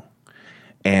you.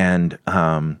 And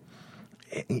I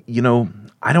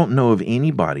don't know of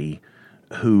anybody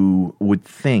who would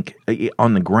think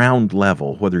on the ground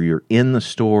level, whether you're in the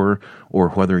store or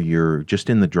whether you're just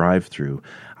in the drive-thru,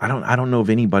 I don't know of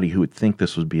anybody who would think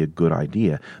this would be a good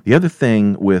idea. The other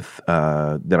thing with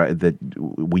that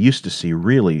we used to see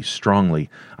really strongly,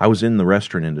 I was in the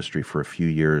restaurant industry for a few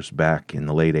years back in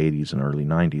the late 80s and early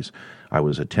 90s. I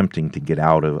was attempting to get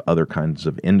out of other kinds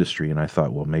of industry, and I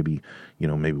thought, well, maybe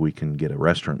we can get a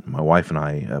restaurant. My wife and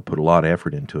I put a lot of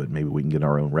effort into it. Maybe we can get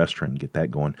our own restaurant and get that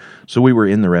going. So we were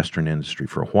in the restaurant industry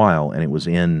for a while, and it was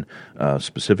in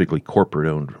specifically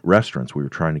corporate-owned restaurants. We were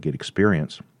trying to get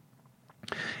experience.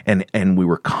 And we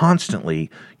were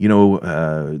constantly,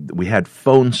 we had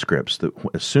phone scripts that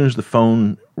as soon as the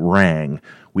phone rang,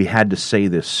 we had to say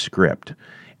this script.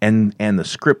 And the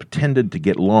script tended to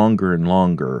get longer and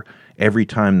longer every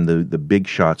time the big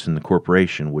shots in the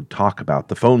corporation would talk about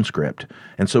the phone script.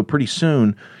 And so pretty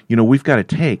soon, we've got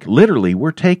to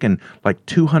we're taking like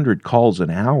 200 calls an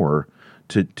hour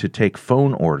to take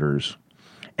phone orders.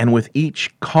 And with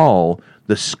each call,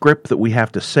 the script that we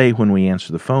have to say when we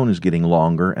answer the phone is getting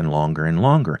longer and longer and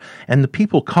longer. And the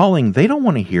people calling, they don't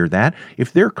want to hear that.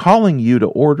 If they're calling you to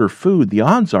order food, the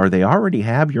odds are they already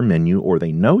have your menu or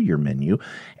they know your menu,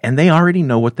 and they already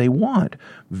know what they want.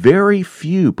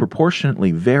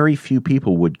 Proportionately very few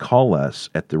people would call us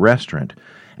at the restaurant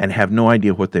and have no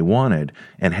idea what they wanted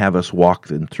and have us walk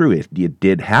them through it. It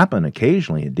did happen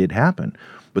occasionally. It did happen.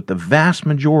 But the vast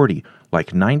majority,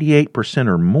 like 98%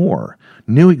 or more,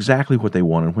 knew exactly what they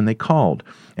wanted when they called.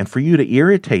 And for you to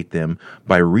irritate them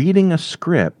by reading a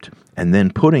script and then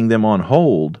putting them on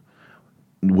hold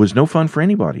was no fun for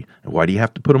anybody. Why do you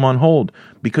have to put them on hold?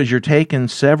 Because you're taking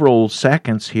several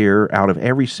seconds here out of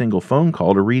every single phone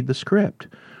call to read the script.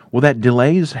 Well, that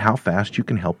delays how fast you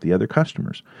can help the other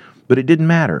customers. But it didn't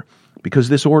matter because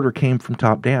this order came from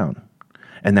top down.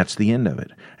 And that's the end of it.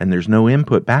 And there's no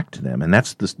input back to them. And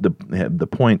that's the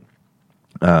point.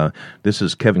 This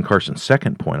is Kevin Carson's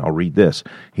second point. I'll read this.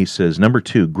 He says, number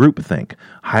 2, groupthink.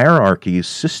 Hierarchies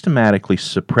systematically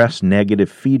suppress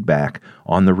negative feedback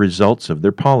on the results of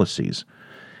their policies.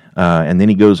 And then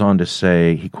he goes on to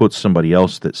say, he quotes somebody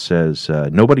else that says,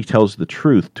 nobody tells the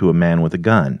truth to a man with a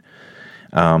gun.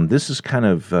 This is kind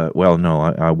of, no,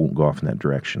 I won't go off in that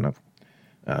direction.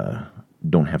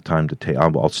 Don't have time to take.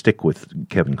 I'll stick with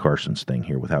Kevin Carson's thing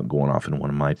here without going off in one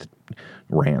of my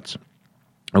rants.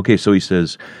 Okay, so he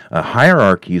says,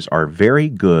 hierarchies are very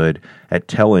good at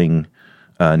telling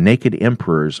naked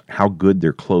emperors how good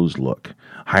their clothes look.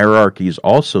 Hierarchies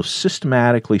also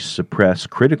systematically suppress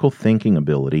critical thinking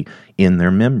ability in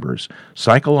their members.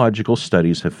 Psychological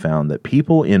studies have found that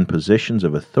people in positions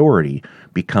of authority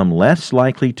become less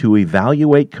likely to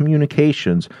evaluate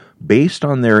communications based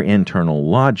on their internal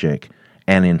logic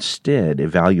and instead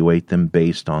evaluate them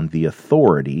based on the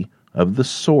authority of the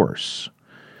source.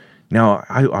 Now,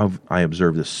 I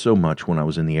observed this so much when I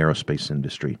was in the aerospace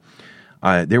industry.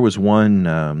 There was one,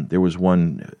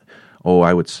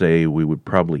 I would say we would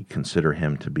probably consider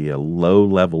him to be a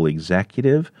low-level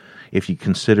executive. If you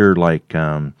consider,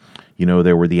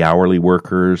 there were the hourly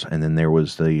workers, and then there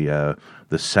was the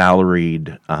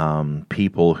salaried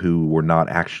people who were not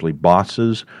actually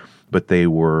bosses, but they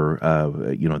were,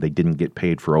 they didn't get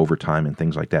paid for overtime and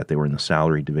things like that. They were in the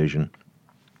salary division.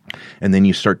 And then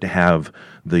you start to have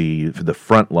the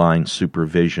frontline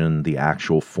supervision, the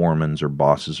actual foremans or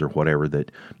bosses or whatever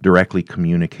that directly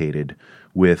communicated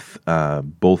with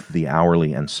both the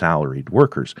hourly and salaried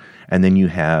workers. And then you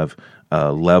have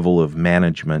a level of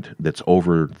management that's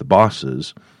over the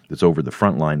bosses, that's over the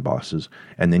frontline bosses,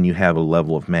 and then you have a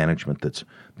level of management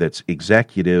that's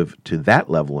executive to that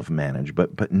level of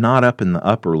management, but not up in the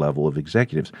upper level of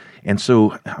executives. And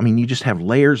so, you just have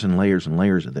layers and layers and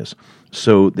layers of this.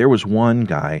 So there was one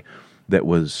guy that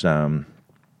was,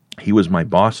 he was my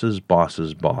boss's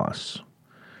boss's boss.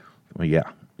 Well,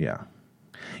 yeah.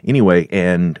 Anyway,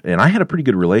 and I had a pretty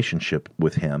good relationship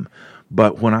with him,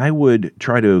 But when I would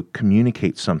try to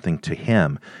communicate something to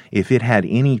him, if it had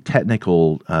any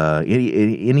technical,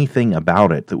 anything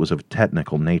about it that was of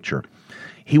technical nature,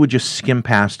 he would just skim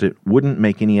past it, wouldn't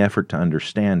make any effort to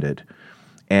understand it,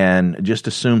 and just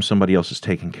assume somebody else is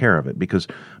taking care of it. Because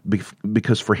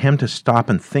for him to stop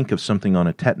and think of something on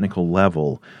a technical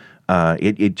level,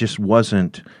 it just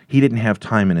wasn't. He didn't have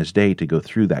time in his day to go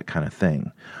through that kind of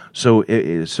thing. So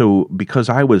because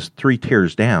I was 3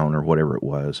 tiers down or whatever it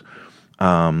was,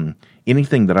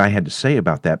 anything that I had to say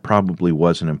about that probably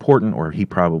wasn't important, or he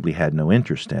probably had no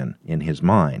interest in his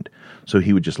mind. So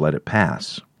he would just let it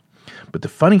pass. But the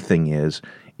funny thing is,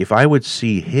 if I would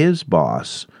see his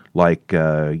boss, like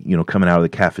coming out of the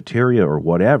cafeteria or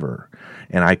whatever,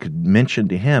 and I could mention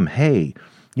to him, "Hey,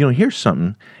 here's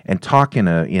something," and talk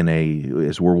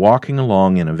as we're walking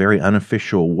along in a very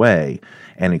unofficial way,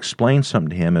 and explain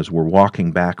something to him as we're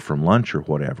walking back from lunch or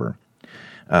whatever.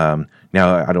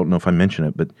 Now, I don't know if I mentioned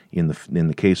it, but in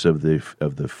the case of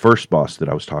the first boss that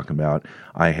I was talking about,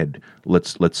 I had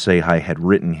let's say I had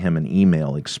written him an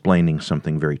email explaining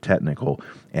something very technical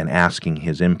and asking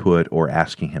his input or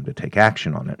asking him to take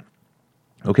action on it.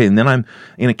 Okay, and then I'm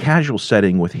in a casual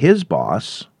setting with his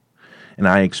boss, and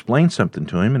I explained something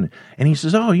to him, and he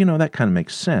says, "Oh, that kind of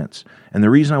makes sense." And the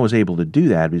reason I was able to do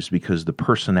that is because the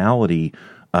personality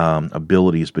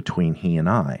abilities between he and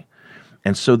I.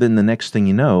 And so then the next thing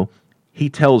you know, he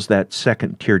tells that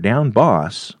second tier down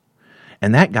boss,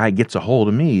 and that guy gets a hold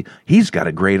of me. He's got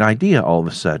a great idea all of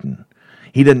a sudden.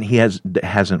 He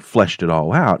hasn't fleshed it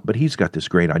all out, but he's got this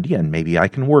great idea, and maybe I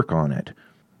can work on it.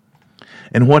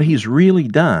 And what he's really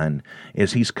done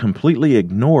is he's completely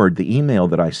ignored the email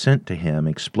that I sent to him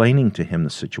explaining to him the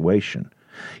situation.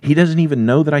 He doesn't even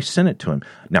know that I sent it to him.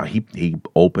 Now, he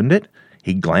opened it,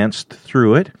 he glanced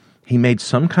through it, he made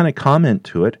some kind of comment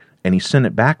to it, and he sent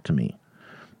it back to me.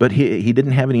 But he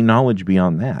didn't have any knowledge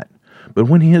beyond that. But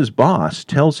when his boss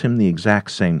tells him the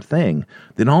exact same thing,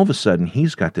 then all of a sudden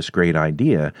he's got this great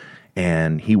idea,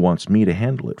 and he wants me to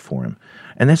handle it for him.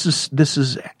 And this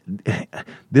is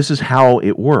how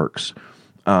it works.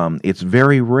 It's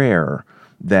very rare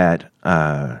that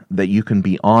you can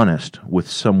be honest with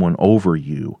someone over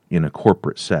you in a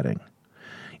corporate setting.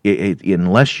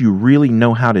 Unless you really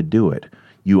know how to do it,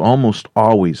 you almost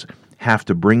always have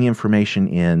to bring information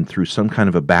in through some kind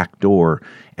of a back door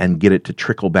and get it to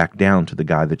trickle back down to the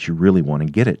guy that you really want to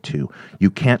get it to. You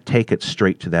can't take it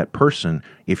straight to that person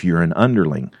if you're an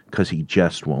underling, because he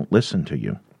just won't listen to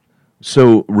you.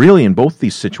 So really, in both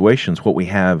these situations, what we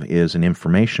have is an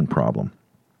information problem.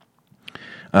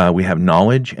 We have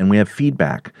knowledge and we have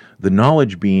feedback. The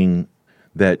knowledge being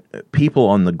that people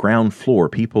on the ground floor,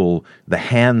 the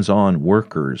hands-on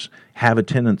workers, have a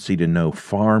tendency to know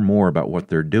far more about what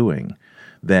they're doing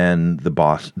than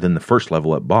the first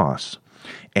level up boss.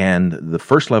 And the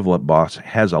first level up boss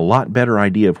has a lot better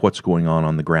idea of what's going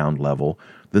on the ground level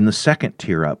than the second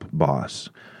tier up boss.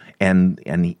 And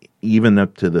even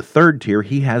up to the third tier,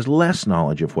 he has less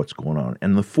knowledge of what's going on.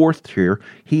 And the fourth tier,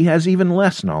 he has even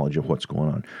less knowledge of what's going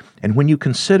on. And when you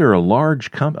consider a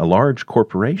large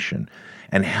corporation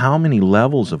and how many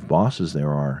levels of bosses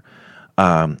there are,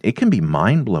 it can be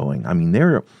mind-blowing. I mean,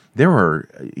 there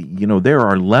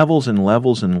are levels and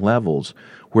levels and levels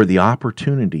where the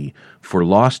opportunity for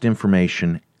lost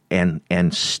information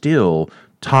and still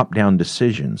top-down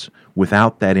decisions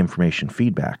without that information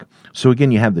feedback. So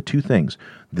again, you have the two things: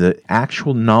 the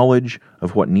actual knowledge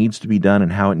of what needs to be done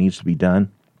and how it needs to be done,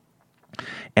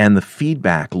 and the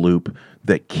feedback loop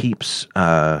that keeps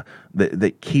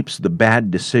that keeps the bad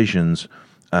decisions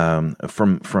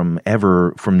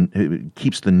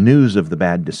keeps the news of the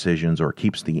bad decisions, or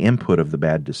keeps the input of the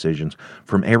bad decisions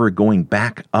from ever going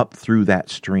back up through that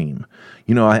stream.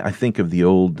 I think of the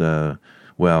old.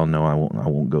 Well, no, I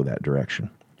won't go that direction.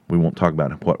 We won't talk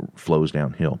about what flows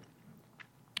downhill.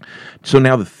 So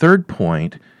now the third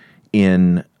point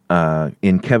in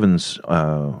Kevin's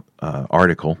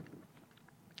article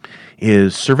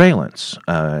is surveillance,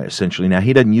 essentially. Now,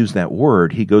 he doesn't use that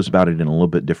word. He goes about it in a little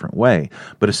bit different way.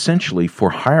 But essentially,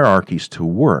 for hierarchies to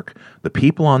work, the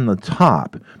people on the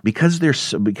top, because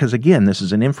again, this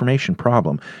is an information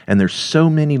problem, and there's so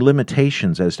many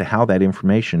limitations as to how that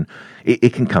information,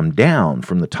 it can come down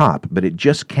from the top, but it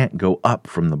just can't go up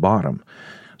from the bottom.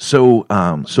 So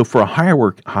for a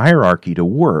hierarchy to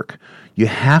work, you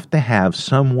have to have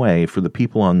some way for the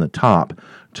people on the top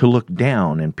to look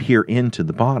down and peer into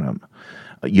the bottom.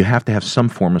 You have to have some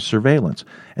form of surveillance.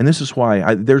 And this is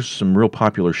why there's some real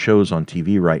popular shows on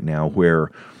TV right now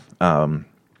where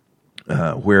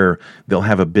they'll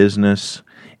have a business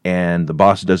and the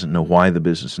boss doesn't know why the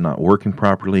business is not working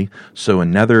properly. So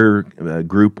another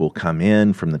group will come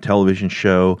in from the television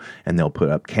show, and they'll put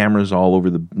up cameras all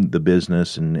over the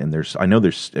business. And I know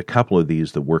there's a couple of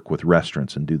these that work with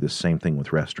restaurants and do the same thing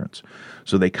with restaurants.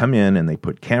 So they come in and they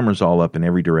put cameras all up in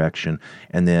every direction,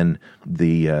 and then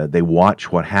they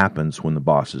watch what happens when the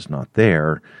boss is not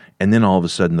there. And then all of a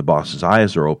sudden the boss's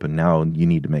eyes are open. Now you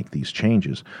need to make these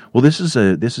changes. Well, this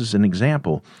is an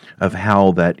example of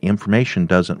how that information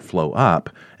doesn't flow up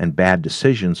and bad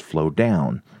decisions flow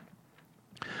down.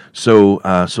 So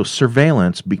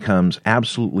surveillance becomes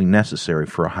absolutely necessary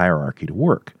for a hierarchy to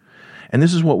work. And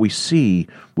this is what we see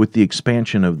with the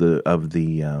expansion of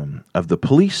the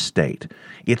police state.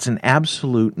 It's an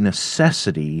absolute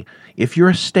necessity. If you're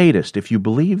a statist, if you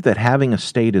believe that having a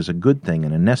state is a good thing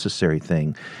and a necessary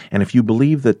thing, and if you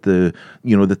believe that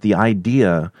the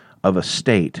idea of a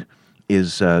state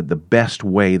is the best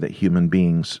way that human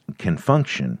beings can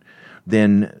function,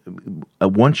 then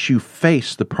once you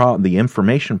face the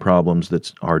information problems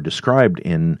that are described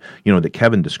in, that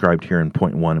Kevin described here in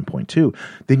point 1 and point 2,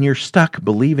 then you're stuck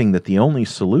believing that the only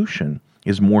solution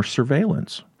is more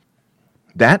surveillance.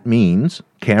 That means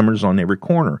cameras on every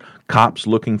corner, cops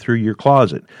looking through your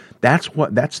closet. That's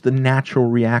the natural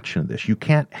reaction of this. You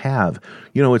can't have,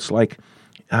 it's like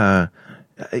a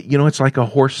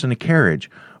horse and a carriage.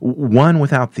 One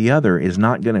without the other is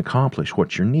not going to accomplish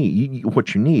what you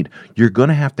need. You're going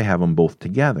to have them both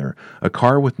together. A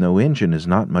car with no engine is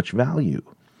not much value.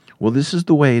 Well, this is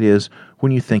the way it is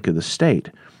when you think of the state.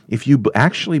 If you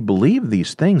actually believe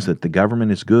these things, that the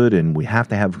government is good and we have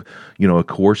to have, a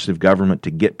coercive government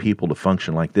to get people to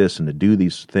function like this and to do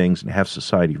these things and have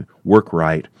society work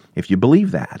right, if you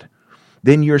believe that,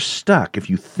 then you're stuck. If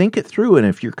you think it through and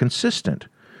if you're consistent,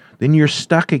 then you're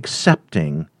stuck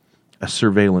accepting a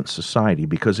surveillance society,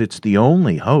 because it's the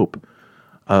only hope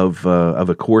of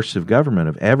a coercive government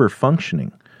of ever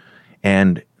functioning.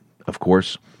 And, of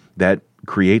course, that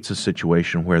creates a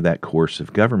situation where that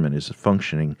coercive government is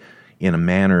functioning in a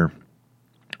manner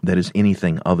that is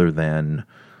anything other than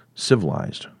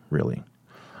civilized, really.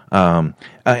 And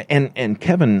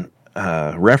Kevin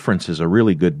references a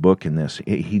really good book in this.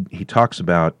 He talks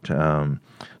about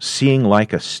Seeing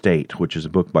Like a State, which is a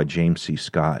book by James C.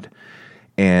 Scott.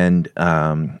 And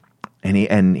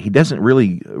he doesn't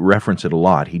really reference it a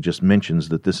lot. He just mentions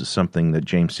that this is something that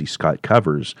James C. Scott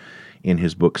covers in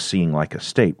his book Seeing Like a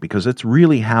State, because it's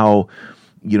really how,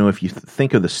 if you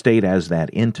think of the state as that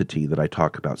entity that I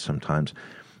talk about sometimes,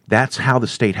 that's how the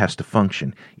state has to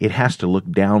function. It has to look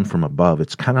down from above.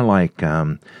 It's kind of like,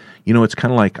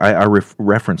 I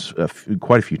reference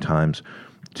quite a few times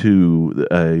to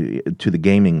the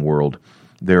gaming world.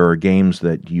 There are games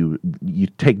that you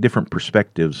take different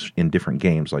perspectives in different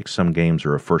games. Like some games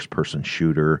are a first-person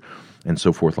shooter and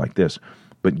so forth like this.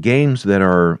 But games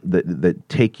that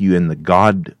take you in the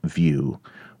God view,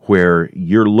 where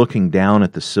you're looking down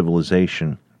at the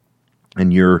civilization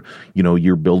and you're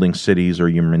building cities or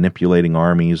you're manipulating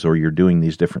armies or you're doing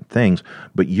these different things,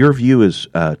 but your view is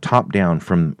top down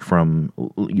from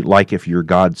like if you're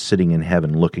God sitting in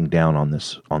heaven looking down on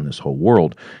this whole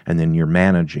world, and then you're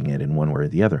managing it in one way or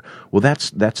the other. Well, that's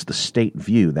the state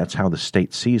view. That's how the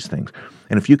state sees things.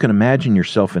 And if you can imagine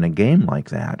yourself in a game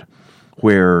like that,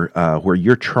 where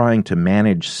you're trying to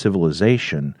manage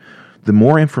civilization, the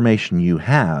more information you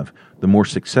have, the more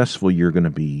successful you're going to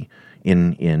be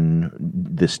in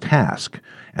this task.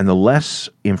 And the less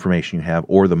information you have,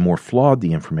 or the more flawed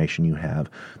the information you have,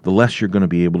 the less you're going to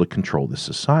be able to control the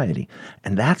society.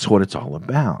 And that's what it's all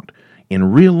about.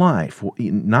 In real life,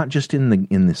 not just in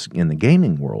the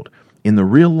gaming world, in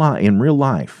real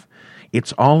life,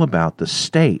 it's all about the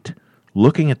state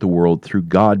looking at the world through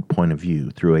God point of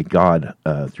view, through God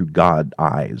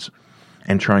eyes,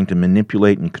 and trying to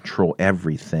manipulate and control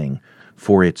everything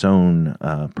for its own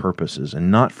purposes, and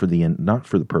not for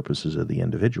the purposes of the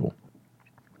individual.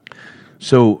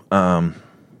 So I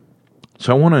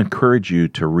want to encourage you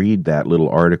to read that little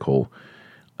article,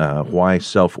 Why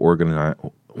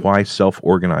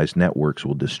Self-Organized Networks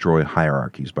Will Destroy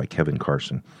Hierarchies by Kevin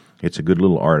Carson. It's a good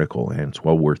little article, and it's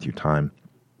well worth your time.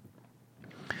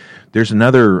 There's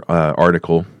another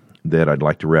article that I'd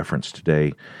like to reference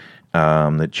today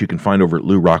that you can find over at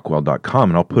LouRockwell.com,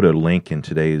 and I'll put a link in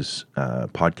today's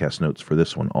podcast notes for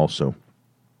this one also.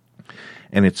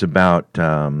 And it's about,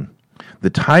 the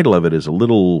title of it is a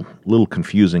little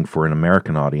confusing for an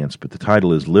American audience, but the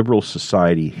title is Liberal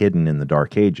Society Hidden in the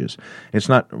Dark Ages. It's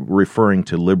not referring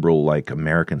to liberal like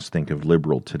Americans think of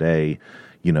liberal today,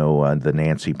 the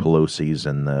Nancy Pelosi's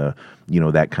and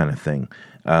that kind of thing.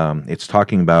 It's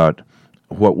talking about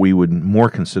what we would more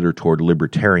consider toward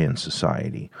libertarian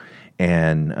society.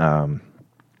 and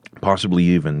possibly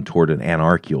even toward an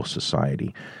anarchical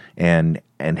society, and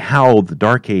how the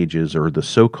Dark Ages, or the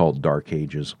so-called Dark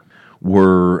Ages,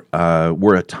 were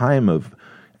a time of,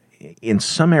 in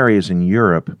some areas in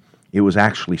Europe, it was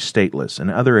actually stateless. In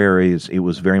other areas, it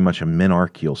was very much a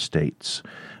monarchical states.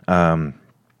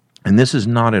 And this is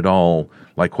not at all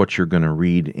like what you're going to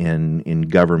read in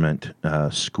government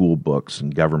school books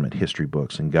and government history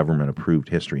books and government-approved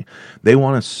history. They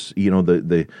want us,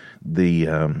 the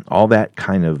all that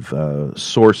kind of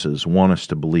sources want us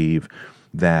to believe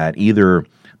that either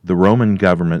the Roman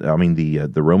government,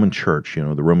 the Roman Church,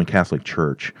 the Roman Catholic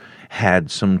Church,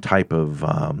 had some type of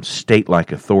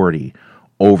state-like authority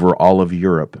over all of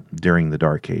Europe during the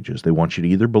Dark Ages. They want you to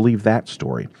either believe that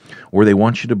story, or they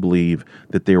want you to believe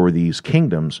that there were these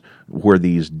kingdoms where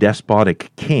these despotic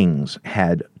kings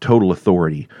had total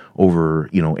authority over,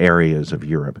 areas of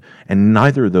Europe. And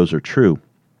neither of those are true.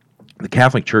 The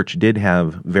Catholic Church did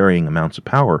have varying amounts of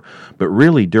power, but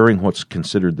really during what's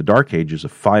considered the Dark Ages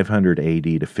of 500 AD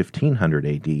to 1500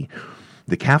 AD,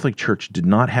 the Catholic Church did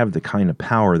not have the kind of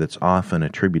power that's often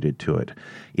attributed to it.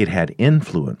 It had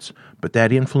influence, but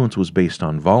that influence was based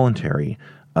on voluntary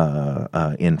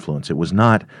influence. It was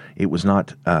not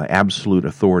absolute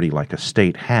authority like a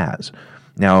state has.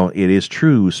 Now, it is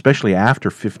true, especially after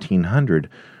 1500,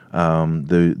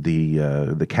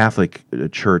 the Catholic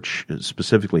Church,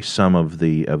 specifically some of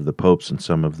the popes and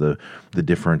some of the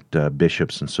different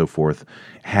bishops and so forth,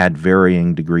 had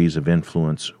varying degrees of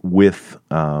influence with,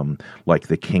 like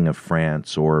the King of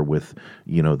France, or with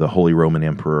the Holy Roman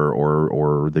Emperor,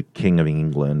 or the King of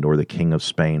England, or the King of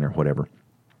Spain, or whatever.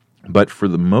 But for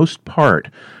the most part,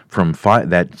 from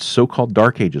that so-called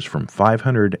Dark Ages, from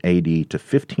 500 AD to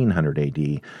 1500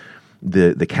 AD.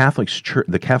 The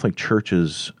Catholic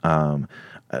Church's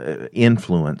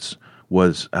influence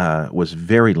was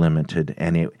very limited,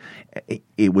 and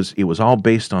it was all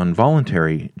based on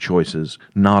voluntary choices,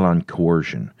 not on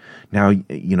coercion. Now,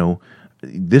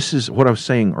 this is what I was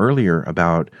saying earlier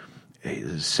about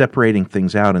separating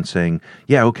things out and saying,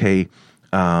 yeah, okay,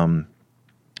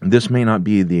 this may not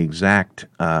be the exact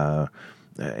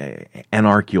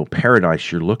anarchical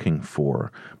paradise you're looking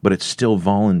for, but it's still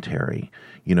voluntary.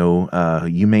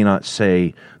 You may not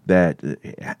say that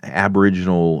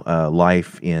Aboriginal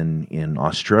life in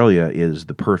Australia is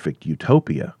the perfect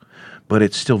utopia, but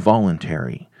it's still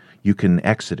voluntary. You can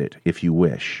exit it if you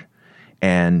wish.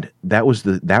 And that was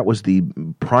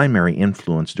the primary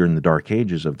influence during the Dark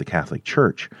Ages of the Catholic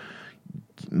Church.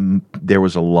 There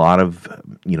was a lot of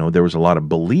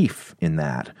belief in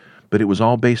that, but it was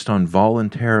all based on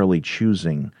voluntarily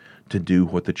choosing to do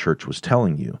what the church was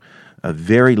telling you.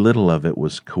 Very little of it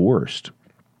was coerced.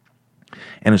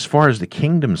 And as far as the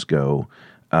kingdoms go,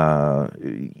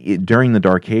 during the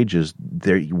Dark Ages,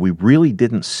 we really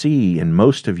didn't see in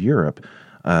most of Europe,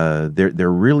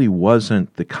 there really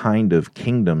wasn't the kind of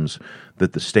kingdoms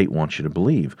that the state wants you to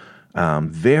believe.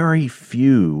 Very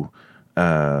few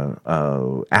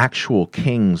actual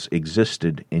kings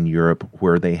existed in Europe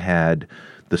where they had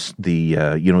this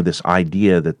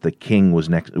idea that the king was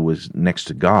next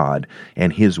to God,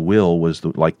 and his will was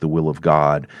like the will of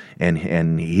God, and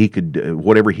he could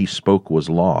whatever he spoke was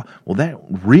law. Well, that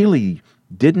really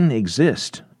didn't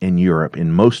exist in Europe,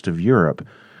 in most of Europe,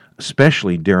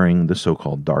 especially during the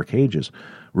so-called Dark Ages.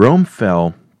 Rome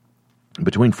fell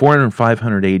between 400 and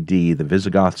 500 AD. The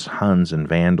Visigoths, Huns, and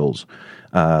Vandals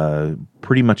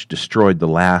pretty much destroyed the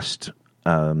last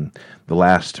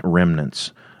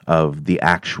remnants of the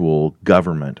actual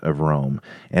government of Rome.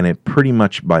 And it pretty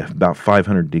much, by about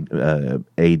 500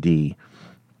 AD,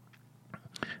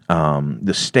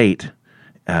 the state,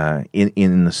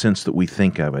 in the sense that we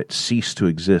think of it, ceased to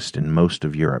exist in most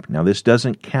of Europe. Now, this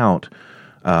doesn't count.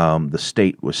 The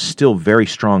state was still very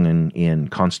strong in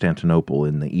Constantinople,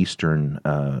 in the eastern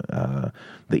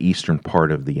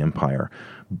part of the empire.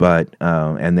 But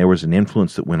and there was an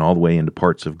influence that went all the way into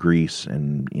parts of Greece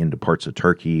and into parts of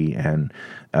Turkey, and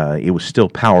it was still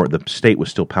power. The state was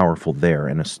still powerful there,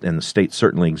 and the state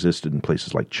certainly existed in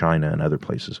places like China and other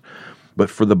places. But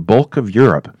for the bulk of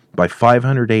Europe, by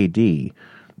 500 AD,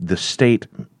 the state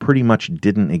pretty much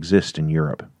didn't exist in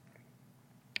Europe.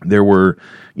 There were,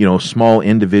 small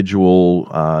individual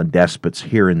despots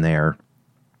here and there,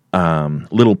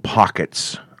 little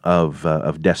pockets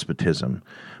of despotism.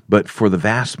 But for the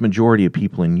vast majority of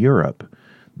people in Europe,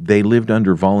 they lived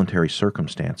under voluntary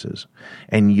circumstances.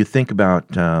 And you think about,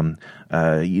 some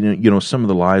of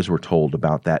the lies we're told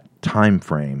about that time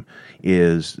frame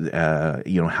is,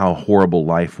 how horrible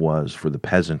life was for the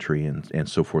peasantry and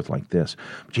so forth like this.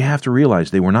 But you have to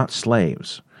realize they were not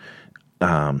slaves.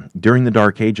 during the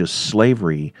Dark Ages,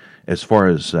 slavery, as far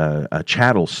as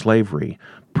chattel slavery,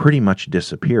 pretty much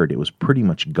disappeared. It was pretty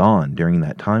much gone during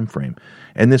that time frame.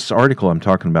 And this article I'm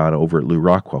talking about over at Lou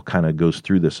Rockwell kind of goes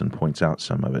through this and points out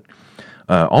some of it.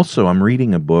 Also, I'm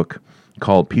reading a book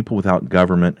called People Without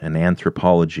Government: An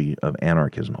Anthropology of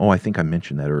Anarchism. Oh, I think I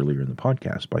mentioned that earlier in the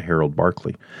podcast, by Harold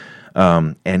Barclay.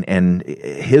 And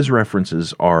his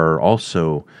references are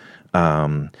also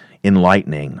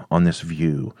enlightening on this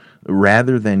view,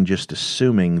 rather than just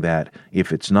assuming that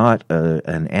if it's not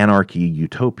an anarchy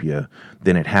utopia,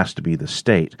 then it has to be the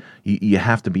state. You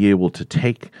have to be able to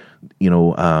take,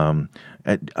 to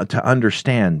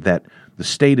understand that the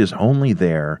state is only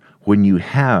there when you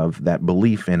have that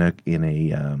belief in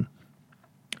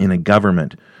a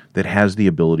government that has the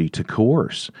ability to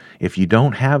coerce. If you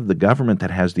don't have the government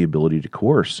that has the ability to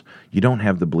coerce, you don't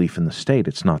have the belief in the state.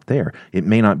 It's not there. It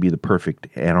may not be the perfect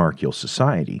anarchical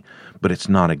society, but it's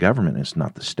not a government. It's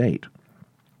not the state.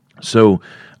 So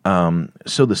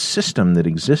the system that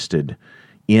existed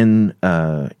in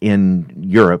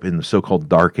Europe in the so-called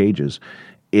Dark Ages,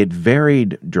 it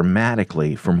varied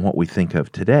dramatically from what we think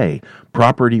of today.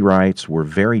 Property rights were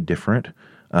very different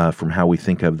from how we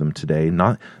think of them today.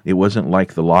 It wasn't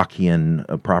like the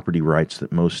Lockean property rights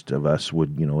that most of us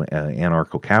would,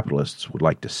 anarcho-capitalists would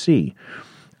like to see.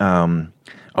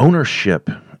 Ownership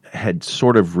had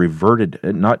sort of reverted,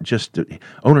 not just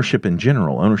ownership in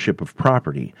general, ownership of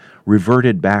property,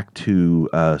 reverted back to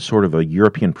sort of a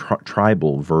European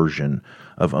tribal version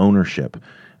of ownership.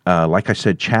 Like I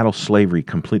said, chattel slavery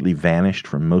completely vanished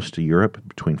from most of Europe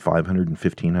between 500 and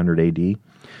 1500 AD.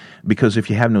 Because if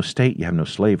you have no state, you have no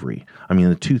slavery. I mean,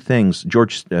 the two things,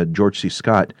 George C.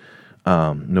 Scott,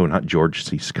 no, not George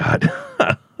C. Scott,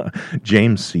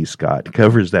 James C. Scott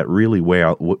covers that really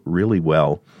well.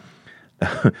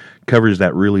 Covers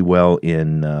that really well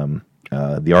in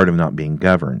The Art of Not Being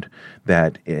Governed.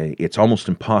 That it's almost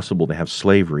impossible to have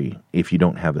slavery if you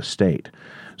don't have a state.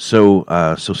 So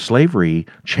slavery,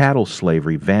 chattel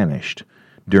slavery, vanished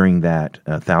during that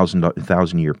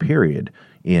 1,000-year period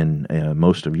in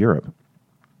most of Europe.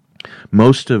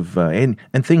 Most of and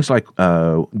things like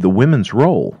the women's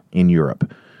role in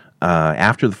Europe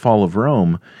after the fall of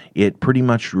Rome, it pretty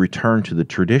much returned to the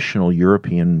traditional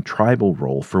European tribal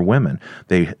role for women.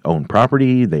 They owned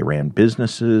property, they ran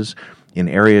businesses in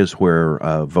areas where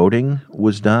voting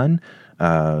was done.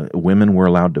 Women were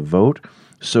allowed to vote.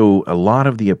 So a lot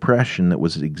of the oppression that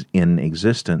was in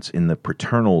existence in the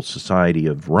paternal society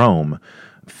of Rome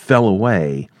fell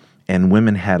away, and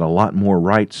women had a lot more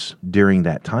rights during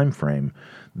that time frame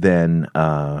than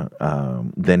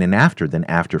after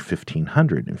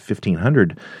 1500. In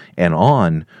 1500 and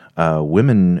on,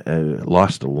 women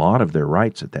lost a lot of their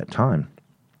rights at that time.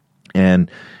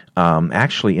 And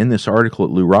actually, in this article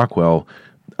at Lou Rockwell,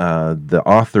 the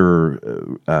author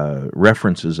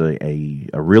references a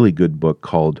really good book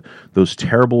called "Those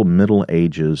Terrible Middle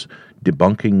Ages: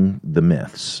 Debunking the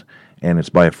Myths," and it's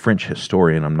by a French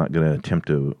historian. I'm not going to attempt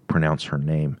to pronounce her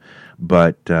name,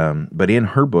 but in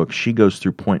her book, she goes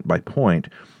through point by point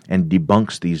and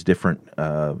debunks these different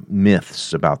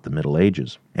myths about the Middle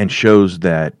Ages, and shows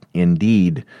that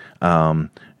indeed, the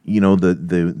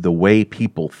way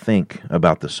people think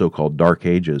about the so-called Dark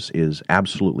Ages is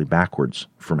absolutely backwards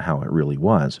from how it really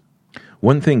was.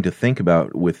 One thing to think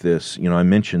about with this, I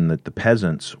mentioned that the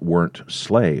peasants weren't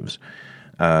slaves.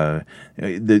 The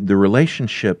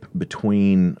relationship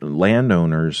between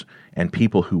landowners and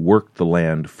people who worked the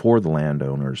land for the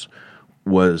landowners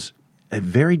was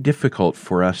very difficult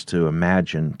for us to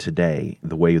imagine today,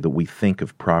 the way that we think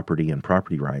of property and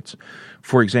property rights.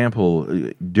 For example,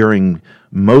 during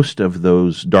most of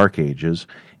those Dark Ages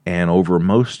and over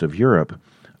most of Europe,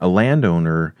 a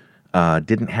landowner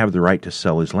didn't have the right to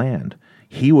sell his land.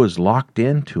 He was locked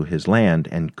into his land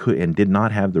and did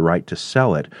not have the right to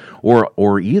sell it, or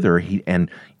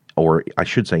I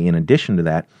should say, in addition to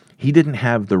that, he didn't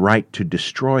have the right to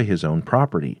destroy his own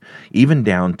property, even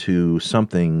down to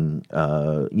something,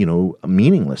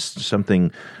 meaningless,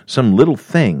 some little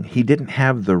thing. He didn't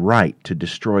have the right to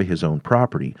destroy his own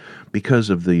property because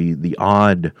of the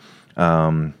odd.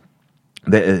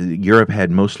 Europe had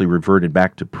mostly reverted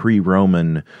back to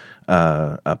pre-Roman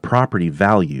property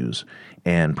values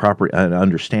and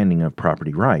understanding of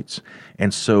property rights,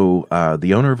 and so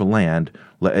the owner of a land.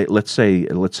 Let's say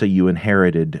you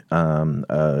inherited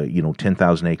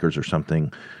 10,000 acres or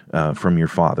something from your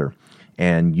father,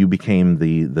 and you became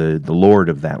the lord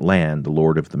of that land, the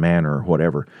lord of the manor or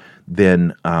whatever.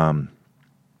 Then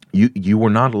you were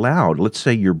not allowed. Let's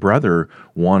say your brother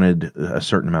wanted a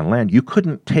certain amount of land. You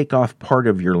couldn't take off part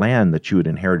of your land that you had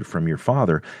inherited from your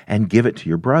father and give it to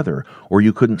your brother, or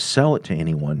you couldn't sell it to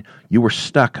anyone. You were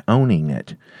stuck owning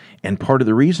it. And part of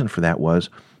the reason for that was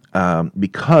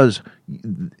because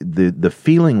the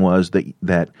feeling was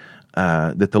that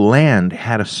the land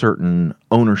had a certain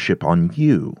ownership on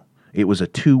you. It was a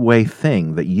two-way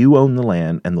thing, that you owned the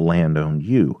land and the land owned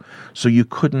you. So you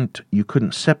couldn't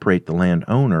separate the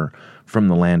landowner from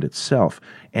the land itself.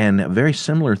 And a very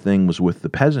similar thing was with the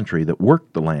peasantry that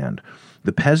worked the land.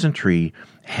 The peasantry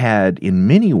had, in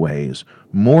many ways,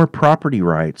 more property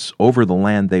rights over the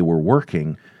land they were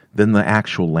working than the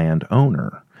actual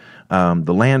landowner.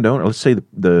 The landowner, let's say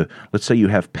you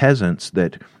have peasants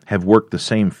that have worked the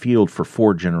same field for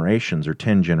 4 generations or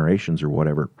 10 generations or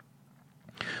whatever.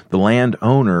 The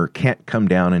landowner can't come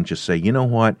down and just say, you know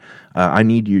what, I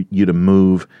need you to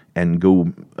move and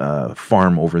go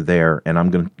farm over there, and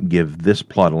I'm going to give this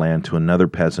plot of land to another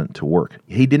peasant to work.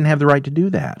 He didn't have the right to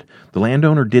do that. The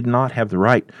landowner did not have the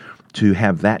right to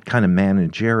have that kind of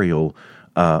managerial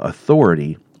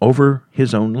authority over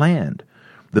his own land.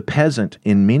 The peasant,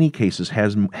 in many cases,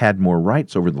 has had more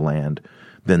rights over the land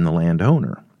than the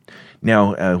landowner.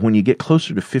 Now, when you get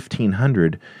closer to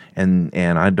 1500, and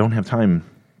I don't have time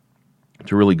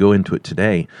to really go into it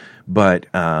today, but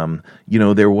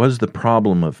there was the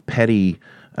problem of petty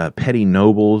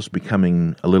nobles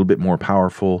becoming a little bit more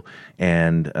powerful,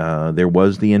 and there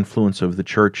was the influence of the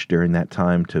church during that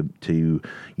time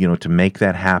to make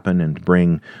that happen and to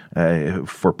bring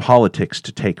for politics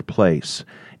to take place.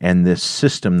 And this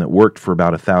system that worked for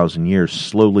about 1,000 years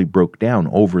slowly broke down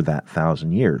over that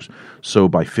 1,000 years. So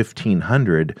by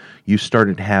 1500, you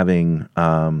started having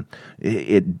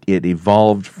it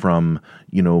evolved from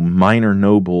minor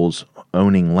nobles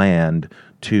owning land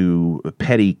to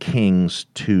petty kings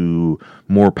to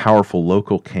more powerful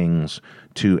local kings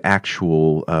to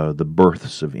actual the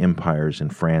births of empires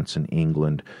in France and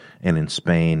England and in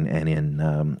Spain and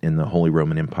in the Holy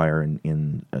Roman Empire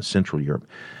in Central Europe.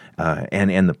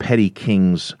 And the petty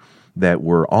kings that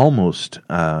were almost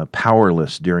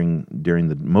powerless during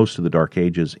the most of the Dark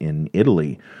Ages in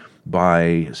Italy.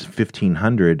 By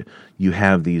 1500, you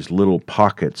have these little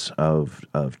pockets of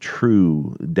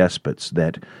true despots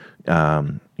that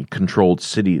controlled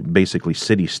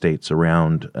city-states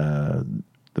around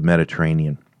the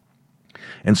Mediterranean.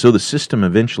 And so the system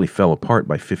eventually fell apart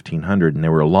by 1500, and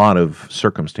there were a lot of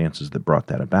circumstances that brought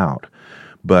that about.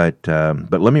 But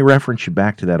let me reference you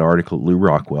back to that article at Lou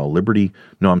Rockwell,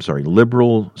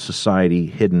 Liberal Society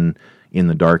Hidden in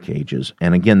the Dark Ages.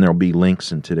 And again, there'll be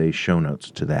links in today's show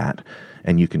notes to that,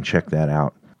 and you can check that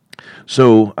out.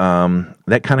 So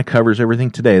that kind of covers everything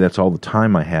today. That's all the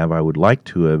time I have. I would like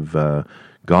to have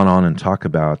gone on and talk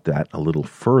about that a little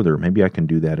further. Maybe I can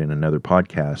do that in another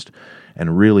podcast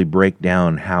and really break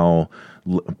down how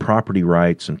property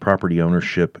rights and property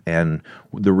ownership and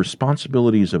the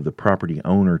responsibilities of the property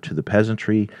owner to the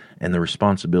peasantry and the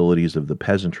responsibilities of the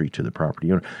peasantry to the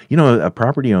property owner. A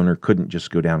property owner couldn't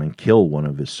just go down and kill one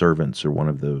of his servants or one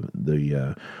of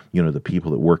the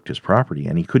people that worked his property,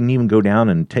 and he couldn't even go down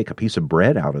and take a piece of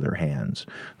bread out of their hands.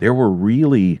 There were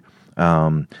really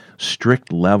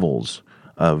strict levels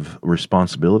of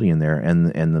responsibility in there, and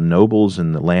the nobles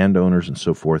and the landowners and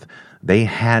so forth, they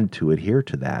had to adhere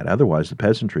to that. Otherwise, the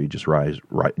peasantry just raise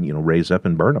up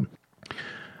and burn them.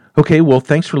 Okay, well,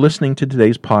 thanks for listening to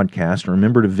today's podcast.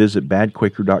 Remember to visit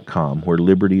badquaker.com, where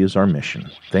liberty is our mission.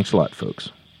 Thanks a lot,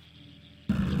 folks.